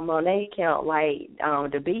Janelle Monáe account like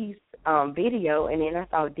the Beast video, and then I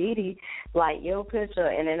saw Diddy like your picture,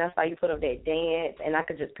 and then I saw you put up that dance, and I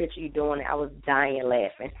could just picture you doing it. I was dying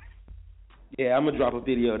laughing. Yeah, I'm going to drop a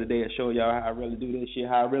video today and show y'all how I really do that shit,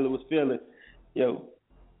 how I really was feeling. Yo,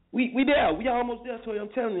 we there. We almost there, Toy. I'm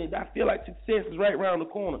telling you, I feel like success is right around the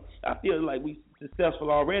corner. I feel like we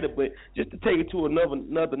successful already, but just to take it to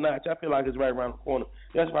another notch, I feel like it's right around the corner.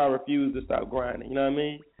 That's why I refuse to stop grinding. You know what I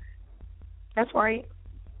mean? That's right.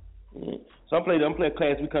 Yeah. So I'm playing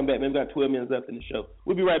class. We come back, man. We got 12 minutes left in the show.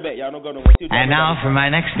 We'll be right back. Y'all don't go nowhere. And now for my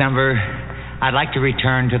next number, I'd like to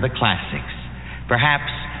return to the classics.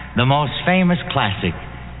 Perhaps the most famous classic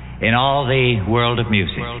in all the world of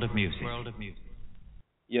music.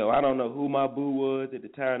 Yo, I don't know who my boo was at the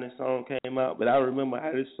time this song came out, but I remember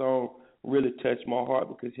how this song really touched my heart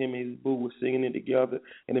because him and his boo were singing it together,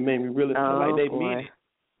 and it made me really feel like they meant it.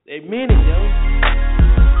 They meant it, yo.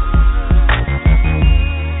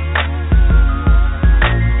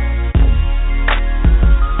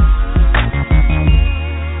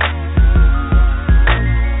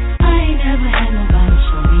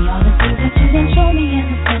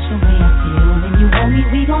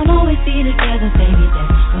 We gon' always be together, baby,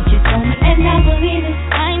 that's what you told me, and I believe it.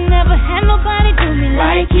 I ain't never had nobody do me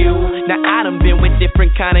like you. Now I done been with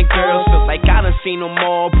different kind of girls, feel like I done seen them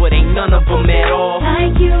all, but ain't none of them at all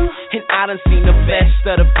like you. And I done seen the best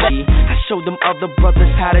of the best. I showed them other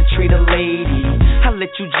brothers how to treat a lady. I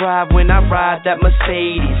let you drive when I ride that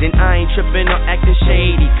Mercedes, and I ain't tripping or acting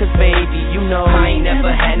shady, cause baby, you know I ain't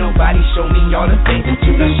never had nobody show me all the things that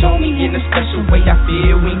you done show me. In a special way I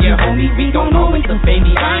feel when you're homie, we gon' always the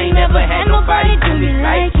baby. I ain't never had nobody do me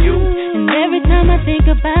like you. And every time I think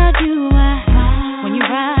about you, when you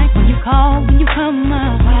ride, when you call, when you come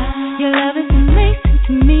up, your love is amazing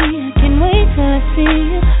to me. I can't wait till I see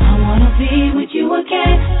you. I wanna be with you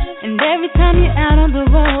again. And every time you're out on the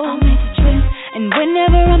road, I'll make a trip. And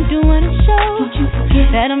whenever I'm doing a show, don't you forget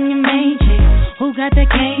that I'm your main chick, who got that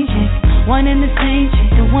game chick, one and the same chick,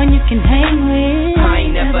 the one you can hang with. I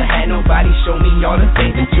ain't never had nobody show me all the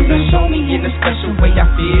things that you done show me. In a special way I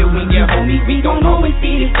feel when you're homie, we gon' always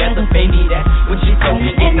be together, baby, that's what you told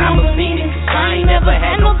me, and I believe it, cause I ain't never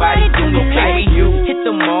had nobody do me like you. Hit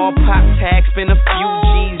the mall, pop tags, spend a few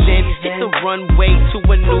G's in, hit the runway to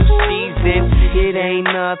a new season. It ain't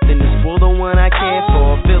nothing to spoil the one I care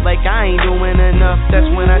for. Feel like I ain't doing enough, that's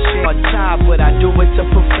when I share a job, but I do it to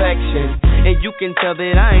perfection. And you can tell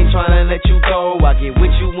that I ain't tryna let you go. I get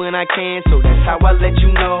with you when I can, so that's how I let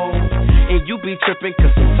you know. And you be trippin',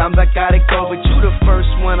 cause sometimes I gotta go, but you the first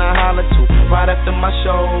one I holler to right after my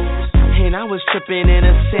shows. And I was trippin' in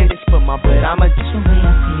a sense, but I'ma That's the way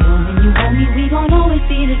I feel when you hold me. We gon' always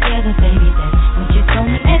be together, baby, that's what you told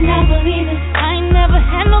me, and I believe it. I ain't never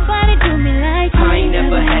had nobody do me like you. I ain't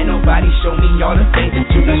never had nobody show me all the things that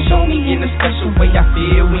you done show me. In a special way I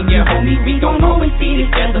feel when you're homie, we gon' always be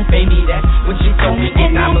together, baby, that's what you told me,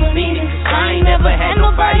 and I believe it, cause I ain't never had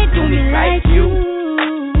nobody do me like you.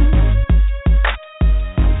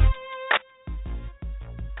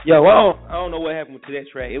 Yo, I don't know what happened to that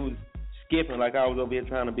track. It was skipping like I was over here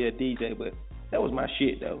trying to be a DJ, but that was my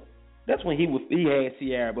shit though. That's when he had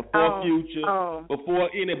Ciara before Future, before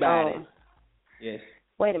anybody. Yes.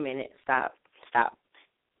 Wait a minute. Stop.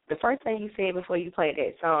 The first thing you said before you played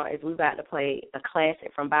that song is we about to play a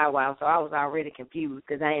classic from Bow Wow, so I was already confused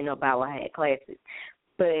because I didn't know Bow Wow had classics.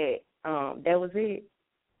 But that was it.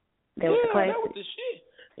 That was the classic. That was the shit.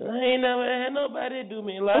 I ain't never had nobody do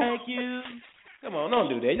me like you. Come on, don't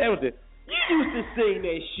do that. That was the. You used to sing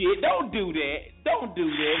that shit. Don't do that.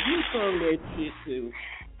 You sung that shit too.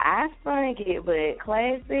 I sung it, but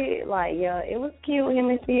classic, like, yeah, it was cute, him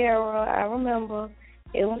and Ciara. I remember.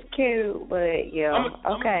 It was cute, but, yeah,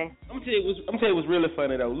 okay. I'm tell you what's really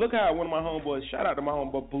funny, though. Look how one of my homeboys, shout out to my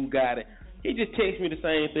homeboy Bugatti, he just texted me the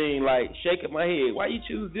same thing, like, shaking my head. Why you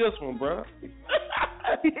choose this one, bro?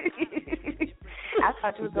 I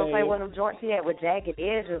thought you was going to play one of them joints he had with Jagged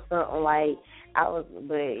Edge or something, like,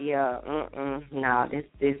 but yeah, no,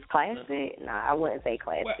 this classic. No, I wouldn't say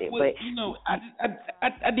classic, but you know,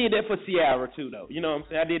 I did that for Ciara too, though. You know what I'm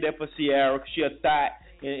saying? I did that for Ciara. She a thought,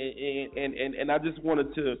 and I just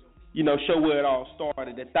wanted to, you know, show where it all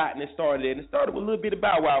started. The thought and it started with a little bit of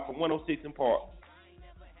Bow Wow from 106 in Park.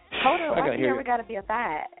 Hold on, why you never got to be a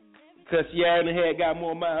thought? Because Ciara had got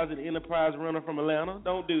more miles than the Enterprise runner from Atlanta.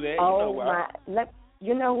 Don't do that. Oh, you know why.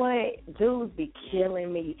 You know what? Dudes be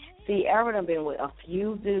killing me. See, Erin done been with a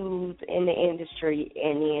few dudes in the industry,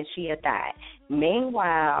 and then she a thought.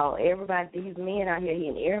 Meanwhile, these men out here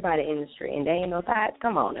hitting everybody in the industry, and they ain't no thoughts.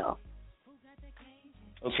 Come on now.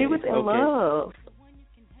 Okay, she was in love.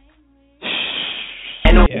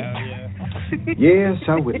 Yeah. Yes,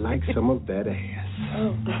 I would like some of that ass.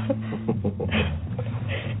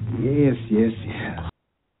 Yes.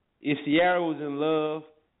 If Ciara was in love,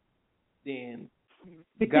 then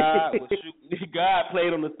God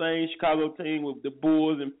played on the same Chicago team with the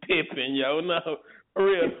Bulls and Pippen, yo. No, for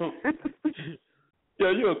real.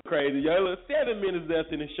 Yo, you're crazy, yo. Look, 7 minutes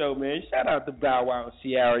left in the show, man. Shout out to Bow Wow and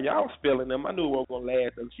Ciara. Y'all spilling them. I knew it wasn't going to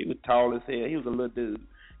last, though. She was tall as hell. He was a little dude.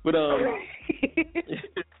 But, that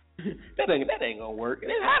ain't going to work.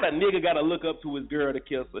 And then how the nigga got to look up to his girl to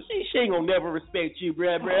kiss her? She ain't going to never respect you,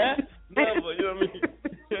 bruh. Never, you know what I mean?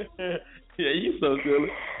 Yeah, you so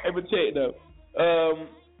silly. Hey, but check, though.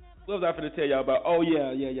 What was I finna tell y'all about? Oh,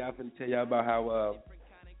 yeah. I'm finna tell y'all about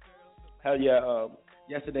how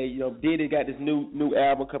yesterday, you know, Diddy got this new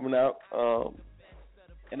album coming out.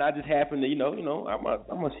 And I just happened to, you know, I'm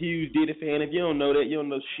a huge Diddy fan. If you don't know that, you don't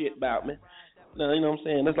know shit about me. No, you know what I'm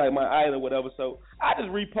saying? That's like my idol or whatever. So I just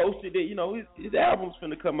reposted it. You know, his album's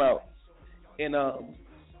finna come out. And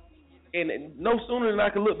no sooner than I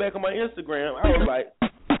could look back on my Instagram, I was like,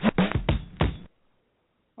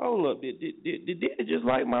 hold up, did Diddy just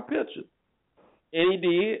like my picture? And he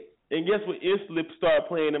did. And guess what? Instantly started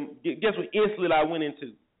playing them. Guess what? Instantly I went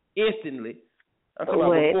into. Instantly. I'm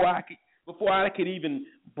talking about before I could even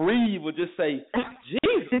breathe or just say,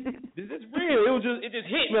 Jesus, this is real. It just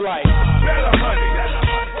hit me like.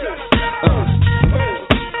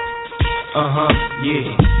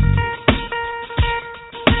 Yeah.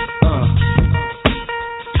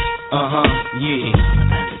 Yeah.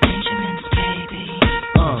 Benjamin's baby.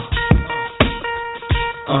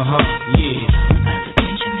 Yeah.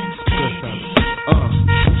 Benjamin's baby.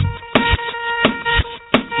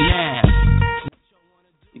 Yeah.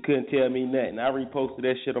 You couldn't tell me nothing. I reposted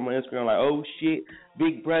that shit on my Instagram like, oh shit,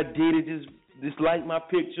 Big Brother Diddy just liked my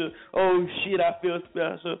picture. Oh shit, I feel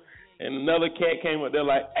special. And another cat came up there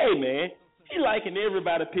like, hey man, he liking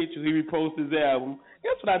everybody's picture. He reposted his album.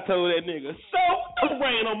 That's what I told that nigga. So don't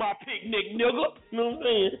rain on my picnic, nigga. You know what I'm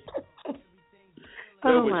saying?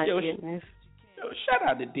 Oh my goodness. Shout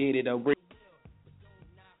out to Diddy though.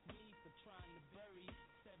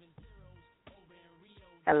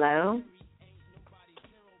 Hello?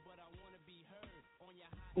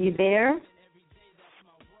 You there?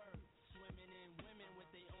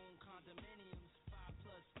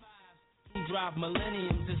 Drive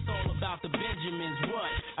millenniums, it's all about the Benjamins.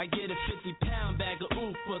 What? I get a 50-pound bag of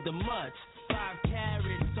oof for the mutts. 5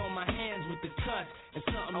 carats on my hands with the cuts, and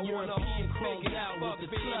something European chromed out with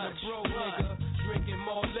the clutch. Drinking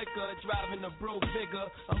more liquor, driving a bro bigger.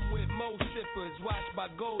 I'm with most sippers, watched by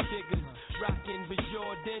gold diggers. Rocking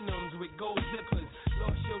Bajor denims with gold zippers.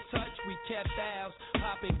 Lost your touch, we kept ours.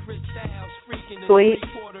 Popping crystals, freaking the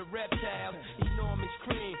 3/4 reptiles. Enormous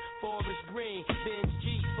cream, forest green, Benz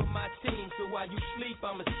G for my team. So while you sleep,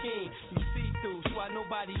 I'm a scheme. You see through, so why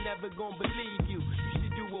nobody never gonna believe you. You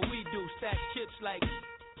should do what we do, stack chips like.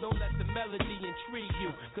 Don't let the melody intrigue you,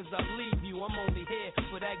 cause I'll leave you. I'm only here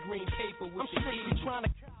for that green paper with the strictly trying to.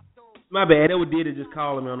 My bad, that was Diddy just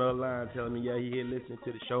calling me on the other line telling me, yeah, he here listening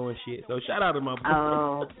to the show and shit. So shout out to my boy.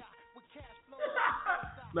 Oh.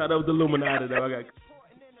 No, that was the Illuminati though. I got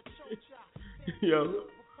Yo,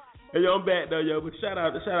 I'm back though, yo. But shout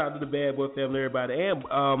out to the Bad Boy family, everybody, and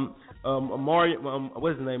Mario,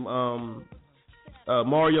 what's his name?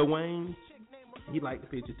 Mario Wayne. He liked the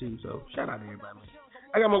picture too, so shout out to everybody.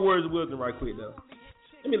 I got my words of wisdom right quick though.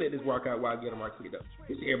 Let me let this work out while I get them right quick though.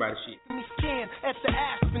 This is everybody's shit. Me scan at the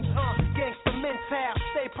Aspens, gangsta mental,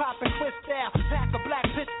 stay poppin' twist out, pack a black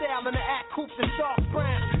pistol in the act coupe and dark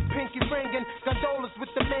brown, pinky ringing, gondolas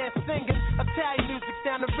with the man singing, Italian music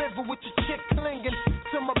down the river with your chick clinging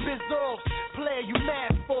to my bizzles, player you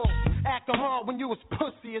mad for, acting hard when you was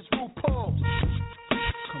pussy as RuPaul.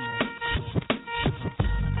 Come on.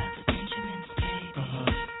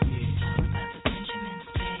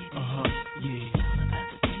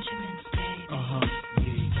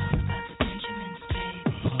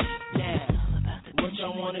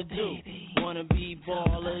 Wanna do, wanna be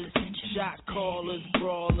ballers, shot callers,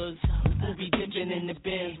 brawlers, who be dipping in the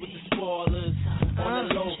bins with the spoilers, on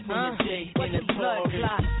the low from the J in the Taurus.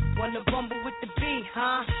 Wanna bumble with the B,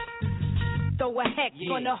 huh? Throw a hex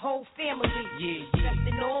on the whole family, dressed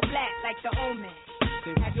in all black like the Omen.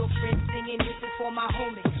 Have your friends singing, this is for my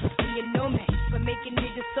homies, and you know me, for making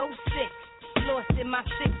niggas so sick, lost in my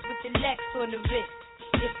six with the Lex on the wrist.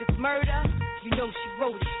 If it's murder, you know she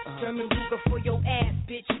wrote it. German Ruger for your ass,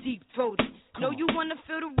 bitch, deep-throated. Know you wanna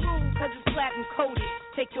feel the rule, cause it's platinum coated.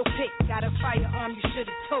 Take your pick, got a firearm, you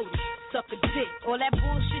should've told it. Suck a dick, all that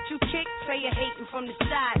bullshit you kick, player hating from the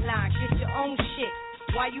sideline. Get your own shit,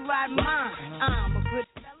 why you ride mine? I'm a good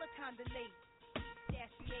fella, kinda late.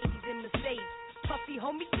 Dashy ladies in Mercedes. Puffy,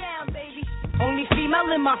 hold me down, baby. Only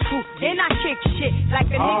female in my crew, and I kick shit like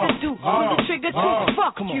a nigga do. Pull the trigger too,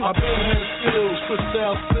 fuck you. I've been had skills,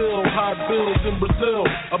 crystal still, high bills in Brazil.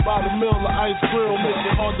 About a mill of ice grill, make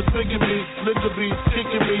it hard to figure me. Liquor be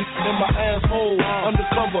kicking me in my asshole.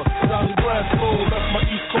 Undercover, Johnny Brasco. That's my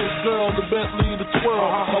East Coast girl, the Bentley, the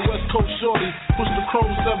twirl. My West Coast shorty, push the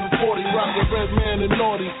Chrome 740, rockin' Red Man and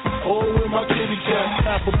Naughty. Oh, with my kitty cat,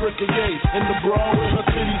 half a brick of gay, in the bra where her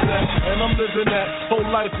titties at. And I'm living that whole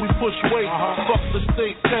life we push weight. Fuck the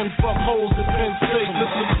state, 10 fuck holes in Penn State.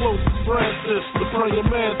 Listen close, Francis, the prayer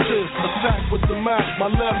mantis. Attack with the Mac,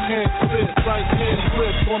 my left hand spit, right hand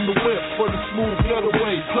grip on the whip for the smooth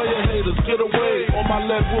getaway. Player haters, get away, or my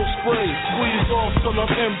leg will spray. Squeeze off till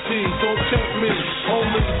I'm empty, don't tempt me.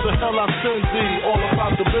 Only the hell I send thee, all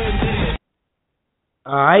about the bendy.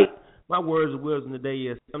 Alright, my words of wisdom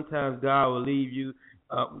today is sometimes God will lead you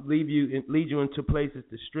into places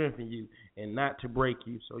to strengthen you and not to break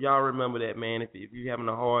you. So y'all remember that, man. If you're having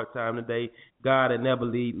a hard time today, God will never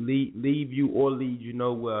leave you or lead you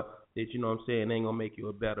nowhere that, you know what I'm saying, ain't gonna make you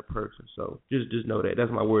a better person. So just know that.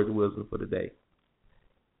 That's my words of wisdom for today.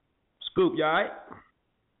 Scoop, you all right?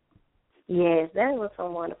 Yes, that was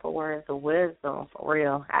some wonderful words of wisdom, for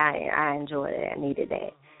real. I enjoyed it. I needed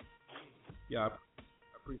that. Yeah, I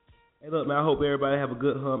appreciate it. Hey, look, man, I hope everybody have a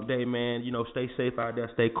good hump day, man. You know, stay safe out there,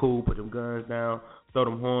 stay cool, put them guns down, throw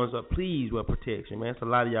them horns up. Please wear protection, man. It's a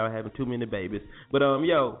lot of y'all having too many babies. But,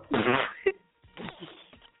 yo,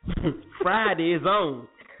 Friday is on.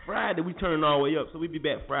 Friday, we turning all the way up, so we'll be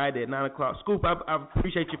back Friday at 9 o'clock. Scoop, I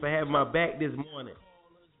appreciate you for having my back this morning.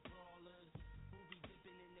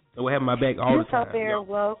 So we'll have my back all the time. You're so very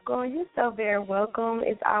welcome. You're so very welcome.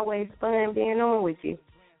 It's always fun being on with you.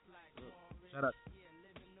 Shout out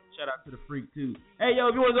to the freak, too. Hey, yo,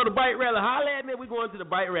 if you want to go to the bike rally, holla at me. We're going to the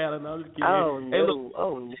bike rally. No, I'm just kidding. Oh, hey, no. Look.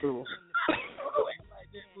 Oh, no.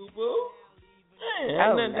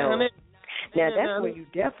 Now, that's where you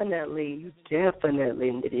definitely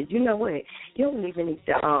did. You know what? You don't even need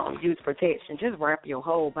to use protection. Just wrap your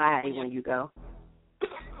whole body when you go.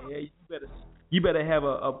 Yeah, you better have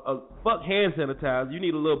a fuck hand sanitizer. You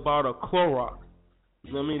need a little bottle of Clorox.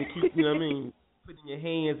 You know what I mean? To keep, you know what I mean? Putting your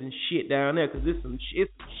hands and shit down there, because it's some shit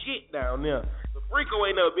down there. The Freako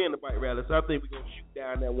ain't never been to bike rally, so I think we're going to shoot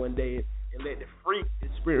down there one day and let the freak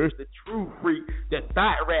experience the true freak, the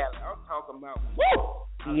thought rally. I'm talking about,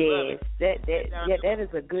 woo! Yes,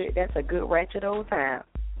 that's a good ratchet old time.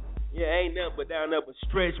 Yeah, ain't nothing but down there but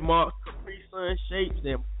stretch marks, Capri Sun shapes,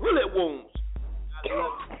 and bullet wounds.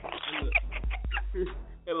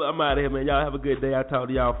 Hey, look, I'm out of here, man. Y'all have a good day. I'll talk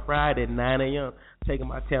to y'all Friday at 9 a.m. Taking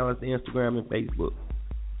my talents to Instagram and Facebook.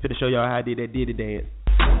 To show y'all how I did that Diddy dance.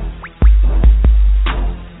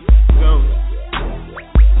 Go.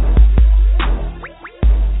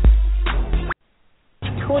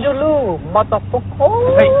 Toodaloo,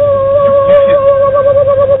 motherfucker.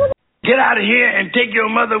 Get out of here and take your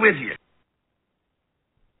mother with you.